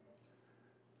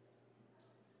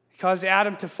 He caused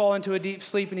Adam to fall into a deep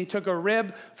sleep, and he took a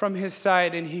rib from his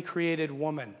side, and he created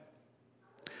woman.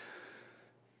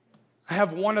 I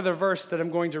have one other verse that I'm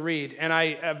going to read, and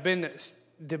I have been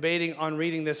debating on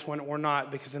reading this one or not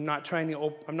because I'm not trying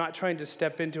to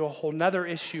step into a whole nother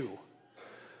issue.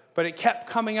 But it kept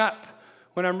coming up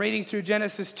when I'm reading through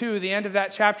Genesis 2, the end of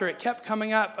that chapter. It kept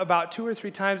coming up about 2 or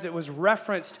 3 times. It was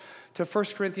referenced to 1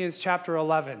 Corinthians chapter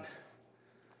 11.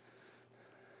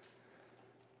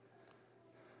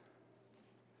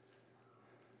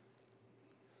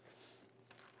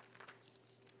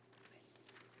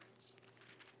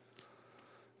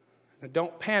 Now,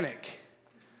 don't panic.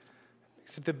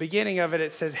 Because at the beginning of it,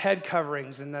 it says head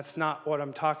coverings, and that's not what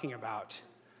I'm talking about.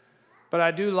 But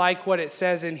I do like what it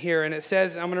says in here. And it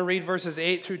says, I'm going to read verses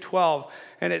 8 through 12.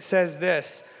 And it says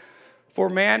this: For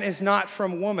man is not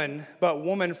from woman, but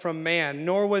woman from man.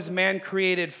 Nor was man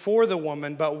created for the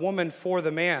woman, but woman for the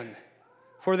man.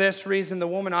 For this reason, the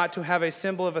woman ought to have a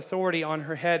symbol of authority on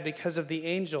her head because of the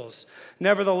angels.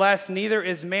 Nevertheless, neither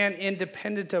is man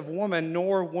independent of woman,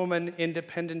 nor woman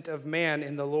independent of man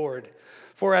in the Lord.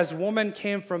 For as woman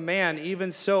came from man,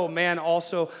 even so man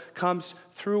also comes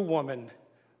through woman.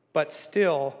 But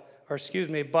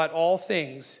all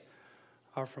things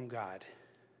are from God.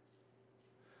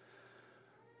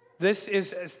 This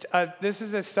is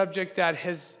a subject that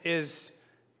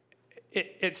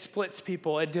it splits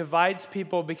people. It divides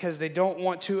people because they don't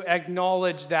want to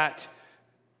acknowledge that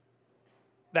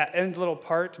end little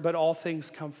part, but all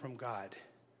things come from God.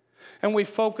 And we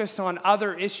focus on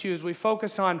other issues.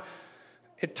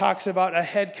 It talks about a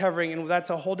head covering, and that's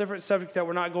a whole different subject that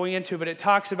we're not going into, but it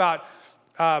talks about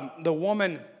the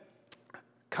woman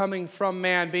coming from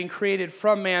man, being created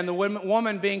from man, the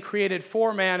woman being created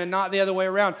for man and not the other way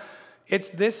around.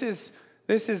 This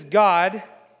is God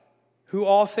who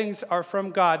all things are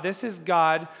from God. This is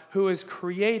God who is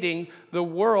creating the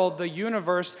world, the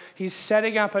universe. He's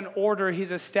setting up an order.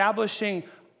 He's establishing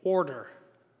order.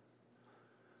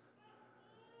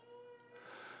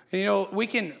 And you know, we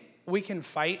can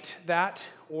fight that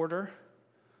order.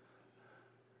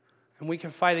 And we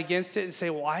can fight against it and say,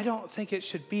 well, I don't think it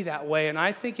should be that way, and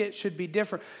I think it should be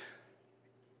different.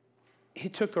 He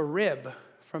took a rib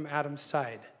from Adam's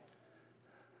side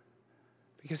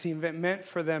because he meant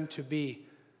for them to be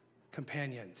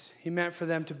companions. He meant for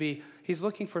them to be, he's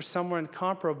looking for someone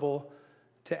comparable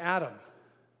to Adam.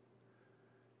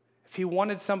 If he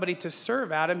wanted somebody to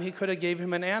serve Adam, he could have gave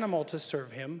him an animal to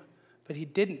serve him, but he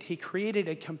didn't. He created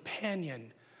a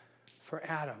companion for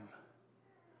Adam.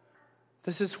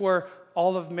 This is where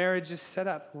all of marriage is set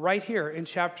up, right here in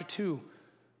chapter 2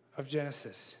 of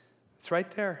Genesis. It's right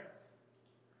there.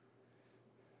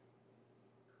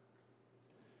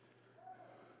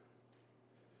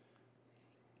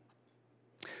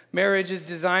 Marriage is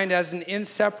designed as an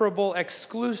inseparable,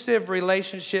 exclusive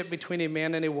relationship between a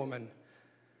man and a woman.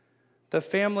 The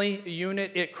family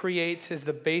unit it creates is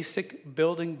the basic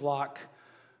building block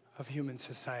of human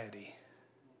society.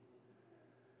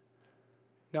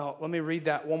 Now, let me read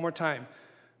that one more time.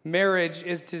 Marriage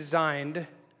is designed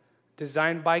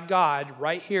by God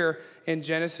right here in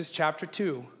Genesis chapter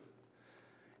 2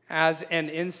 as an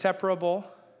inseparable,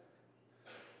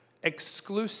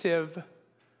 exclusive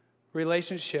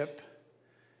relationship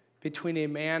between a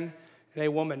man and a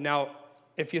woman. Now,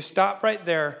 if you stop right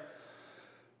there,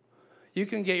 you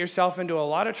can get yourself into a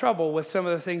lot of trouble with some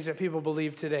of the things that people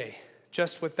believe today,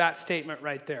 just with that statement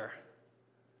right there.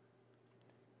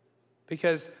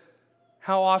 Because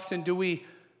how often do we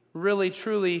really,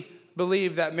 truly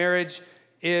believe that marriage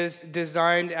is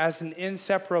designed as an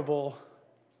inseparable,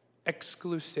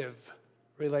 exclusive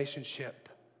relationship?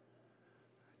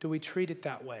 Do we treat it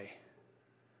that way?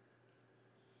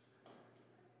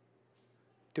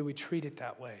 Do we treat it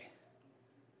that way?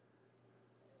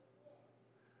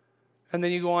 And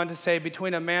then you go on to say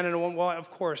between a man and a woman, well, of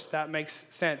course, that makes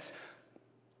sense.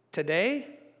 Today,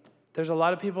 there's a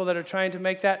lot of people that are trying to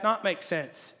make that not make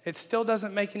sense. It still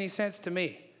doesn't make any sense to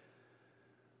me.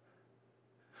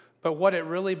 But what it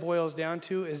really boils down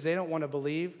to is they don't want to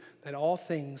believe that all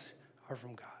things are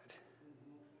from God.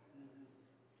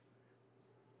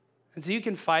 And so you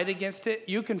can fight against it.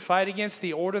 You can fight against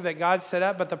the order that God set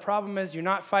up. But the problem is you're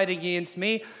not fighting against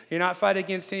me. You're not fighting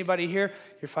against anybody here.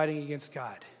 You're fighting against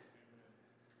God.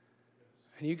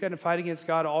 And you can fight against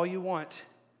God all you want,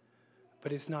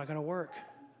 but it's not going to work.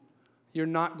 You're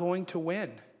not going to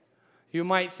win. You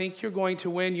might think you're going to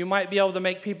win. You might be able to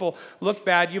make people look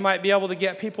bad. You might be able to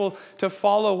get people to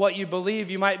follow what you believe.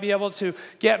 You might be able to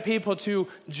get people to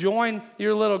join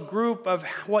your little group of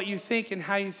what you think and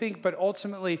how you think. But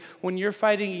ultimately, when you're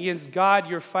fighting against God,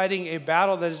 you're fighting a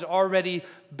battle that has already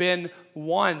been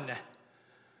won.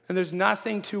 And there's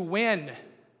nothing to win.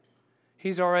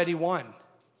 He's already won.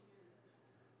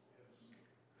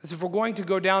 So if we're going to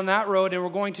go down that road and we're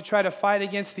going to try to fight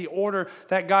against the order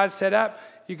that God set up,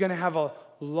 you're going to have a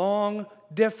long,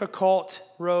 difficult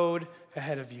road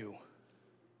ahead of you.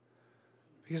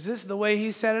 Because this is the way He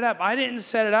set it up. I didn't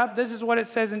set it up. This is what it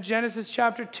says in Genesis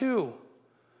chapter 2.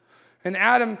 And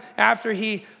Adam, after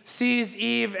he sees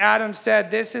Eve, Adam said,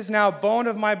 "This is now bone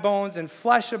of my bones and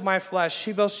flesh of my flesh.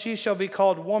 She shall be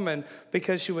called woman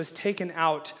because she was taken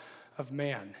out of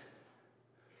man."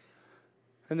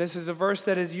 And this is a verse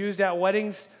that is used at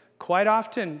weddings quite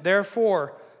often.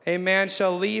 Therefore, a man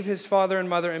shall leave his father and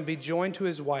mother and be joined to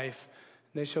his wife,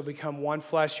 and they shall become one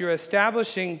flesh. You're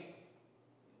establishing,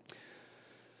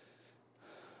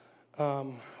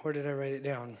 where did I write it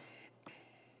down?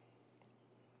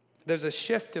 There's a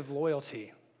shift of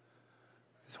loyalty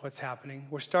is what's happening.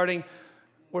 We're starting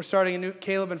a new,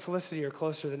 Caleb and Felicity are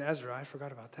closer than Ezra. I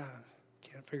forgot about that.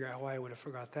 Can't figure out why I would have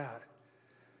forgot that.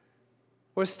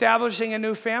 We're establishing a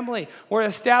new family. We're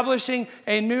establishing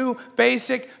a new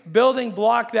basic building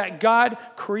block that God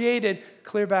created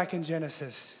clear back in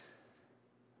Genesis.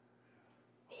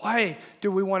 Why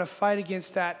do we want to fight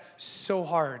against that so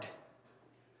hard?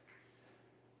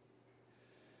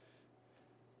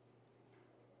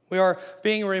 We are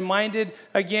being reminded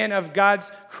again of God's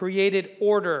created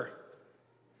order.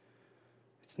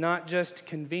 It's not just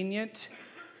convenient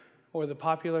or the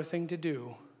popular thing to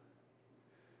do.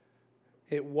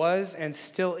 It was and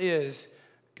still is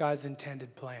God's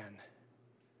intended plan.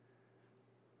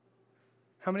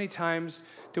 How many times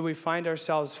do we find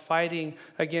ourselves fighting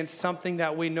against something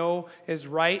that we know is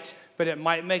right, but it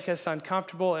might make us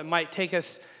uncomfortable, it might take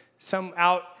us some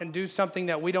out and do something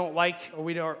that we don't like or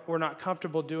we're not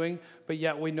comfortable doing, but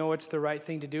yet we know it's the right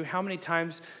thing to do? How many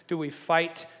times do we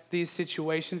fight these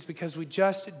situations because we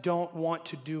just don't want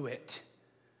to do it?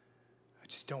 I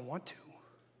just don't want to.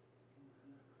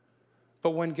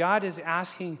 But when God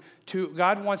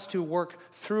wants to work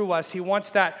through us. He wants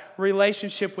that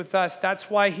relationship with us. That's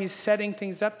why he's setting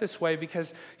things up this way,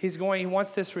 because he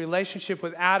wants this relationship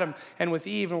with Adam and with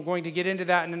Eve, and we're going to get into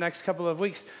that in the next couple of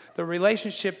weeks. The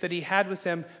relationship that he had with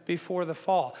them before the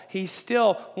fall. He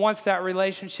still wants that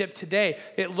relationship today.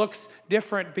 It looks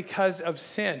different because of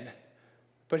sin,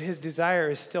 but his desire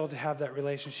is still to have that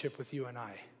relationship with you and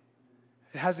I.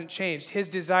 It hasn't changed. His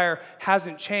desire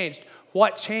hasn't changed.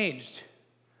 What changed?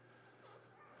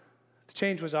 The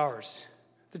change was ours.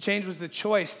 The change was the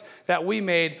choice that we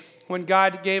made when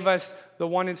God gave us the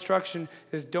one instruction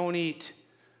is don't eat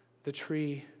the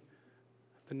tree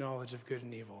of the knowledge of good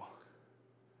and evil.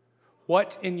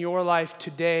 What in your life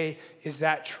today is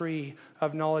that tree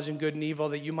of knowledge and good and evil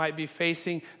that you might be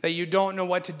facing, that you don't know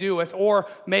what to do with? Or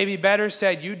maybe better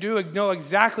said, you do know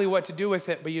exactly what to do with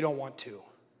it, but you don't want to.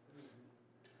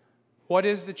 What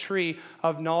is the tree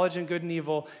of knowledge and good and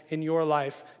evil in your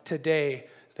life today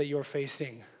that you're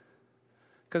facing?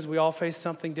 Because we all face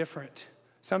something different.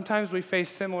 Sometimes we face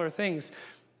similar things,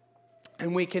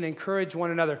 and we can encourage one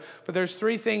another. But there's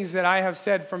three things that I have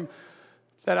said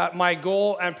my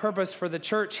goal and purpose for the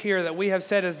church here that we have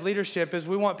said as leadership is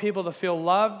we want people to feel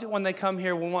loved when they come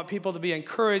here. We want people to be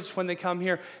encouraged when they come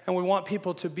here. And we want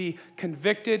people to be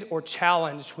convicted or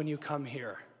challenged when you come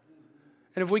here.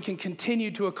 And if we can continue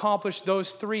to accomplish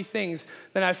those three things,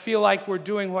 then I feel like we're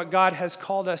doing what God has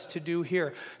called us to do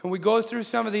here. And we go through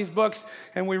some of these books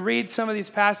and we read some of these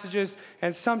passages,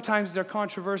 and sometimes they're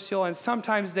controversial, and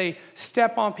sometimes they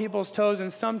step on people's toes,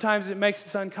 and sometimes it makes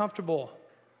us uncomfortable.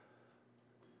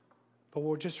 But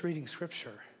we're just reading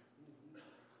Scripture.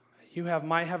 You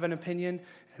might have an opinion,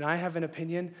 and I have an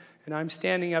opinion, and I'm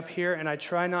standing up here, and I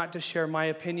try not to share my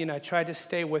opinion. I try to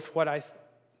stay with what I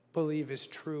believe is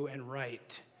true and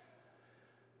right.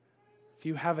 If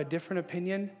you have a different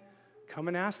opinion, come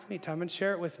and ask me. Come and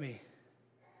share it with me.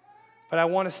 But I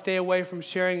want to stay away from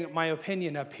sharing my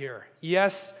opinion up here.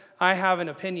 Yes, I have an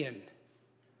opinion.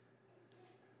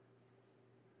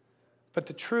 But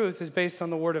the truth is based on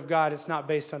the Word of God. It's not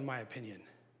based on my opinion.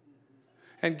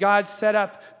 And God set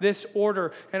up this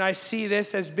order, and I see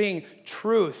this as being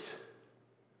truth.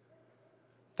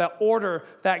 The order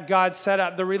that God set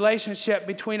up, the relationship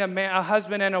between a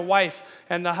husband and a wife,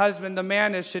 and the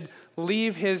man should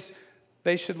leave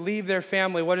their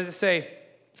family. What does it say?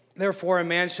 Therefore, a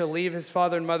man shall leave his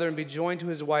father and mother and be joined to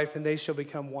his wife, and they shall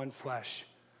become one flesh.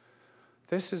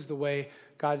 This is the way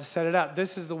God set it up.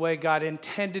 This is the way God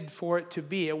intended for it to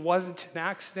be. It wasn't an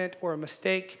accident or a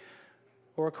mistake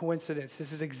or a coincidence.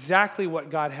 This is exactly what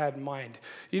God had in mind.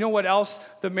 You know what else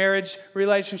the marriage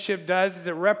relationship does? Is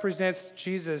it represents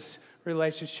Jesus'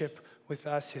 relationship with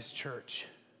us, his church.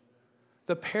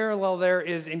 The parallel there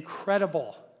is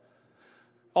incredible.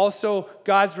 Also,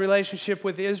 God's relationship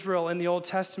with Israel in the Old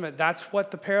Testament. That's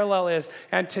what the parallel is.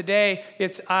 And today,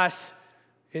 it's us.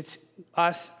 It's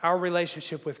us, our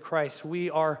relationship with Christ.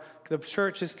 The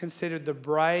church is considered the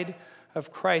bride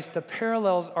of Christ. The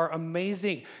parallels are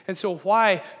amazing. And so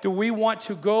why do we want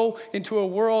to go into a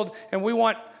world and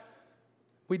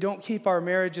we don't keep our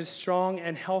marriages strong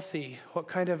and healthy? What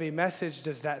kind of a message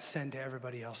does that send to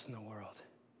everybody else in the world?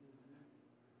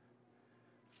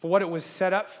 For what it was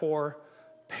set up for,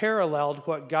 paralleled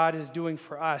what God is doing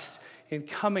for us in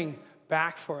coming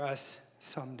back for us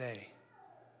someday.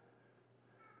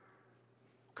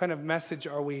 What kind of message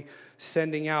are we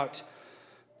sending out?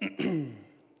 The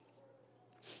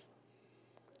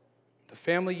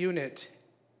family unit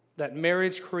that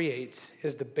marriage creates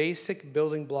is the basic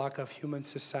building block of human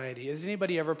society. Has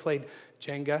anybody ever played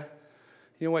Jenga?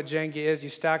 You know what Jenga is? You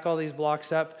stack all these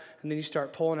blocks up, and then you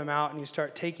start pulling them out, and you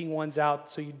start taking ones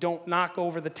out so you don't knock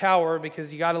over the tower,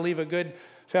 because you got to leave a good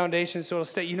foundation so it'll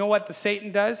stay. You know what the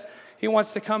Satan does? He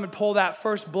wants to come and pull that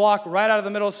first block right out of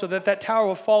the middle so that tower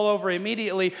will fall over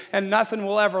immediately, and nothing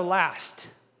will ever last.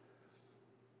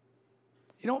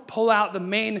 You don't pull out the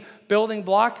main building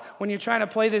block when you're trying to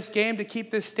play this game to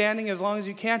keep this standing as long as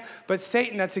you can. But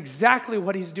Satan, that's exactly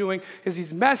what he's doing, is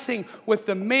he's messing with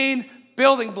the main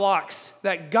building blocks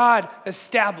that God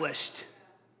established.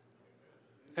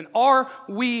 And are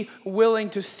we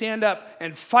willing to stand up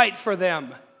and fight for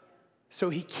them so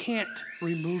he can't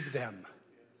remove them?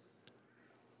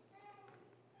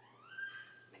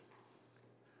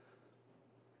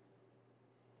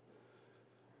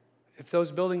 If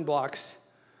those building blocks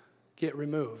get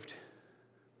removed,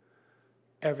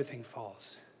 everything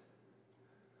falls.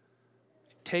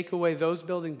 Take away those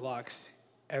building blocks,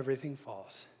 everything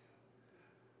falls.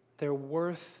 They're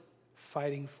worth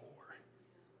fighting for.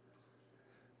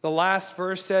 The last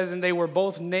verse says, and they were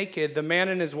both naked, the man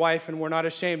and his wife, and were not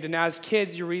ashamed. And as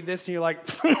kids, you read this and you're like,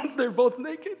 they're both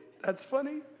naked? That's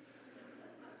funny.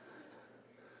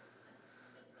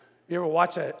 You ever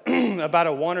watch about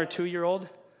a 1 or 2 year old?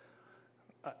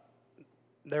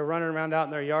 They're running around out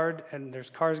in their yard and there's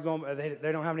cars going,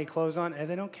 they don't have any clothes on and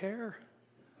they don't care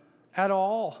at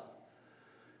all.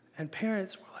 And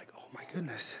parents were like, oh my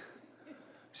goodness.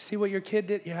 See what your kid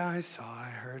did? Yeah, I saw, I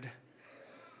heard.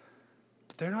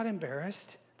 But they're not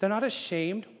embarrassed. They're not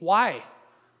ashamed. Why?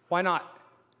 Why not?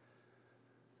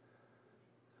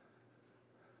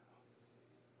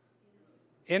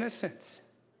 Innocence.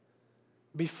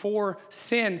 Before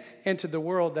sin entered the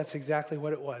world, that's exactly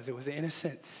what it was. It was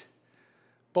innocence.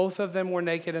 Both of them were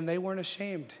naked and they weren't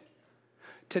ashamed.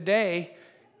 Today,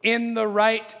 in the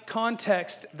right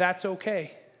context, that's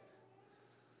okay.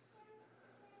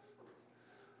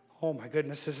 Oh my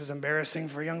goodness, this is embarrassing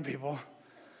for young people.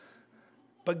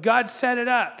 But God set it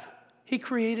up. He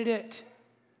created it.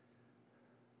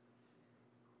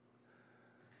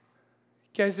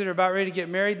 Guys that are about ready to get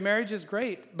married, marriage is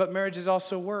great, but marriage is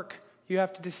also work. You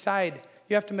have to decide.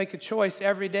 You have to make a choice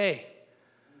every day.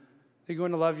 You're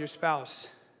going to love your spouse.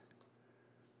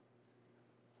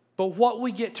 But what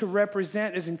we get to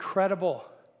represent is incredible.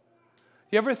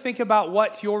 You ever think about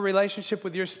what your relationship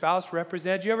with your spouse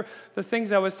represents? The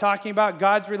things I was talking about,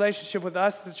 God's relationship with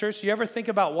us, the church, you ever think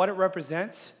about what it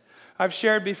represents? I've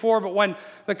shared before, but when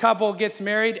the couple gets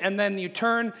married and then you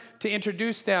turn to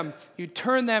introduce them, you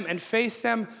turn them and face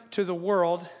them to the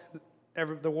world.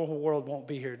 The whole world won't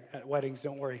be here at weddings,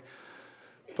 don't worry.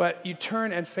 But you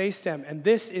turn and face them, and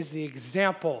this is the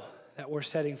example that we're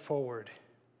setting forward.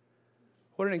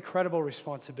 What an incredible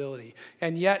responsibility.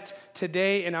 And yet,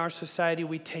 today in our society,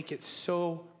 we take it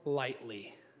so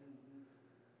lightly.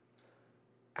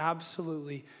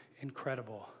 Absolutely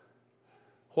incredible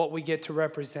what we get to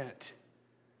represent.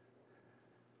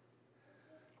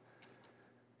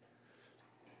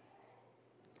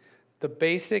 The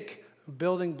basic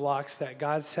building blocks that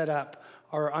God set up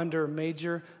are under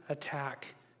major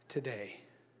attack today.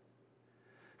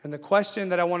 And the question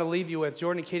that I want to leave you with,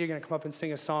 Jordan and Katie are going to come up and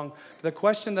sing a song. The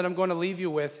question that I'm going to leave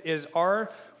you with is,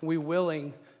 are we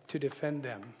willing to defend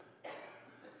them?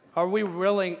 Are we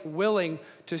willing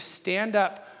to stand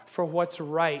up for what's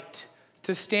right?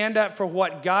 To stand up for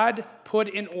what God put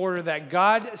in order, that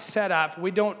God set up. We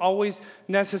don't always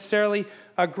necessarily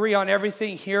agree on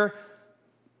everything here.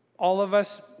 All of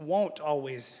us won't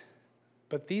always.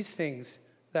 But these things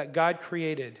that God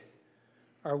created,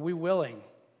 are we willing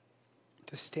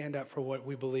to stand up for what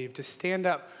we believe, to stand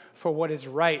up for what is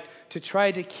right, to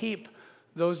try to keep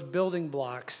those building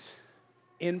blocks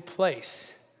in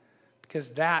place?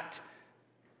 Because that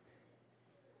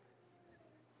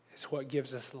is what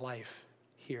gives us life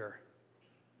here.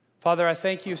 Father, I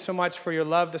thank you so much for your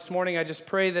love this morning. I just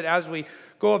pray that as we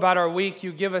go about our week,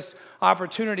 you give us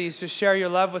opportunities to share your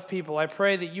love with people. I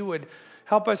pray that you would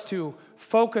help us to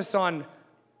focus on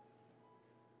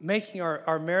making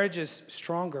our marriages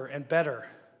stronger and better,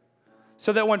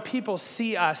 so that when people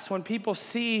see us, when people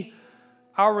see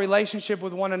our relationship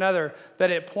with one another,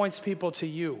 that it points people to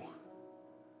you.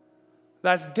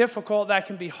 That's difficult, that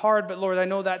can be hard, but Lord, I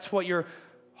know that's what your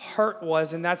heart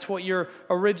was, and that's what your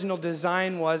original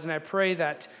design was, and I pray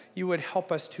that you would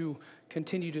help us to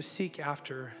continue to seek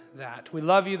after that. We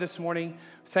love you this morning.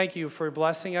 Thank you for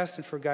blessing us and for guiding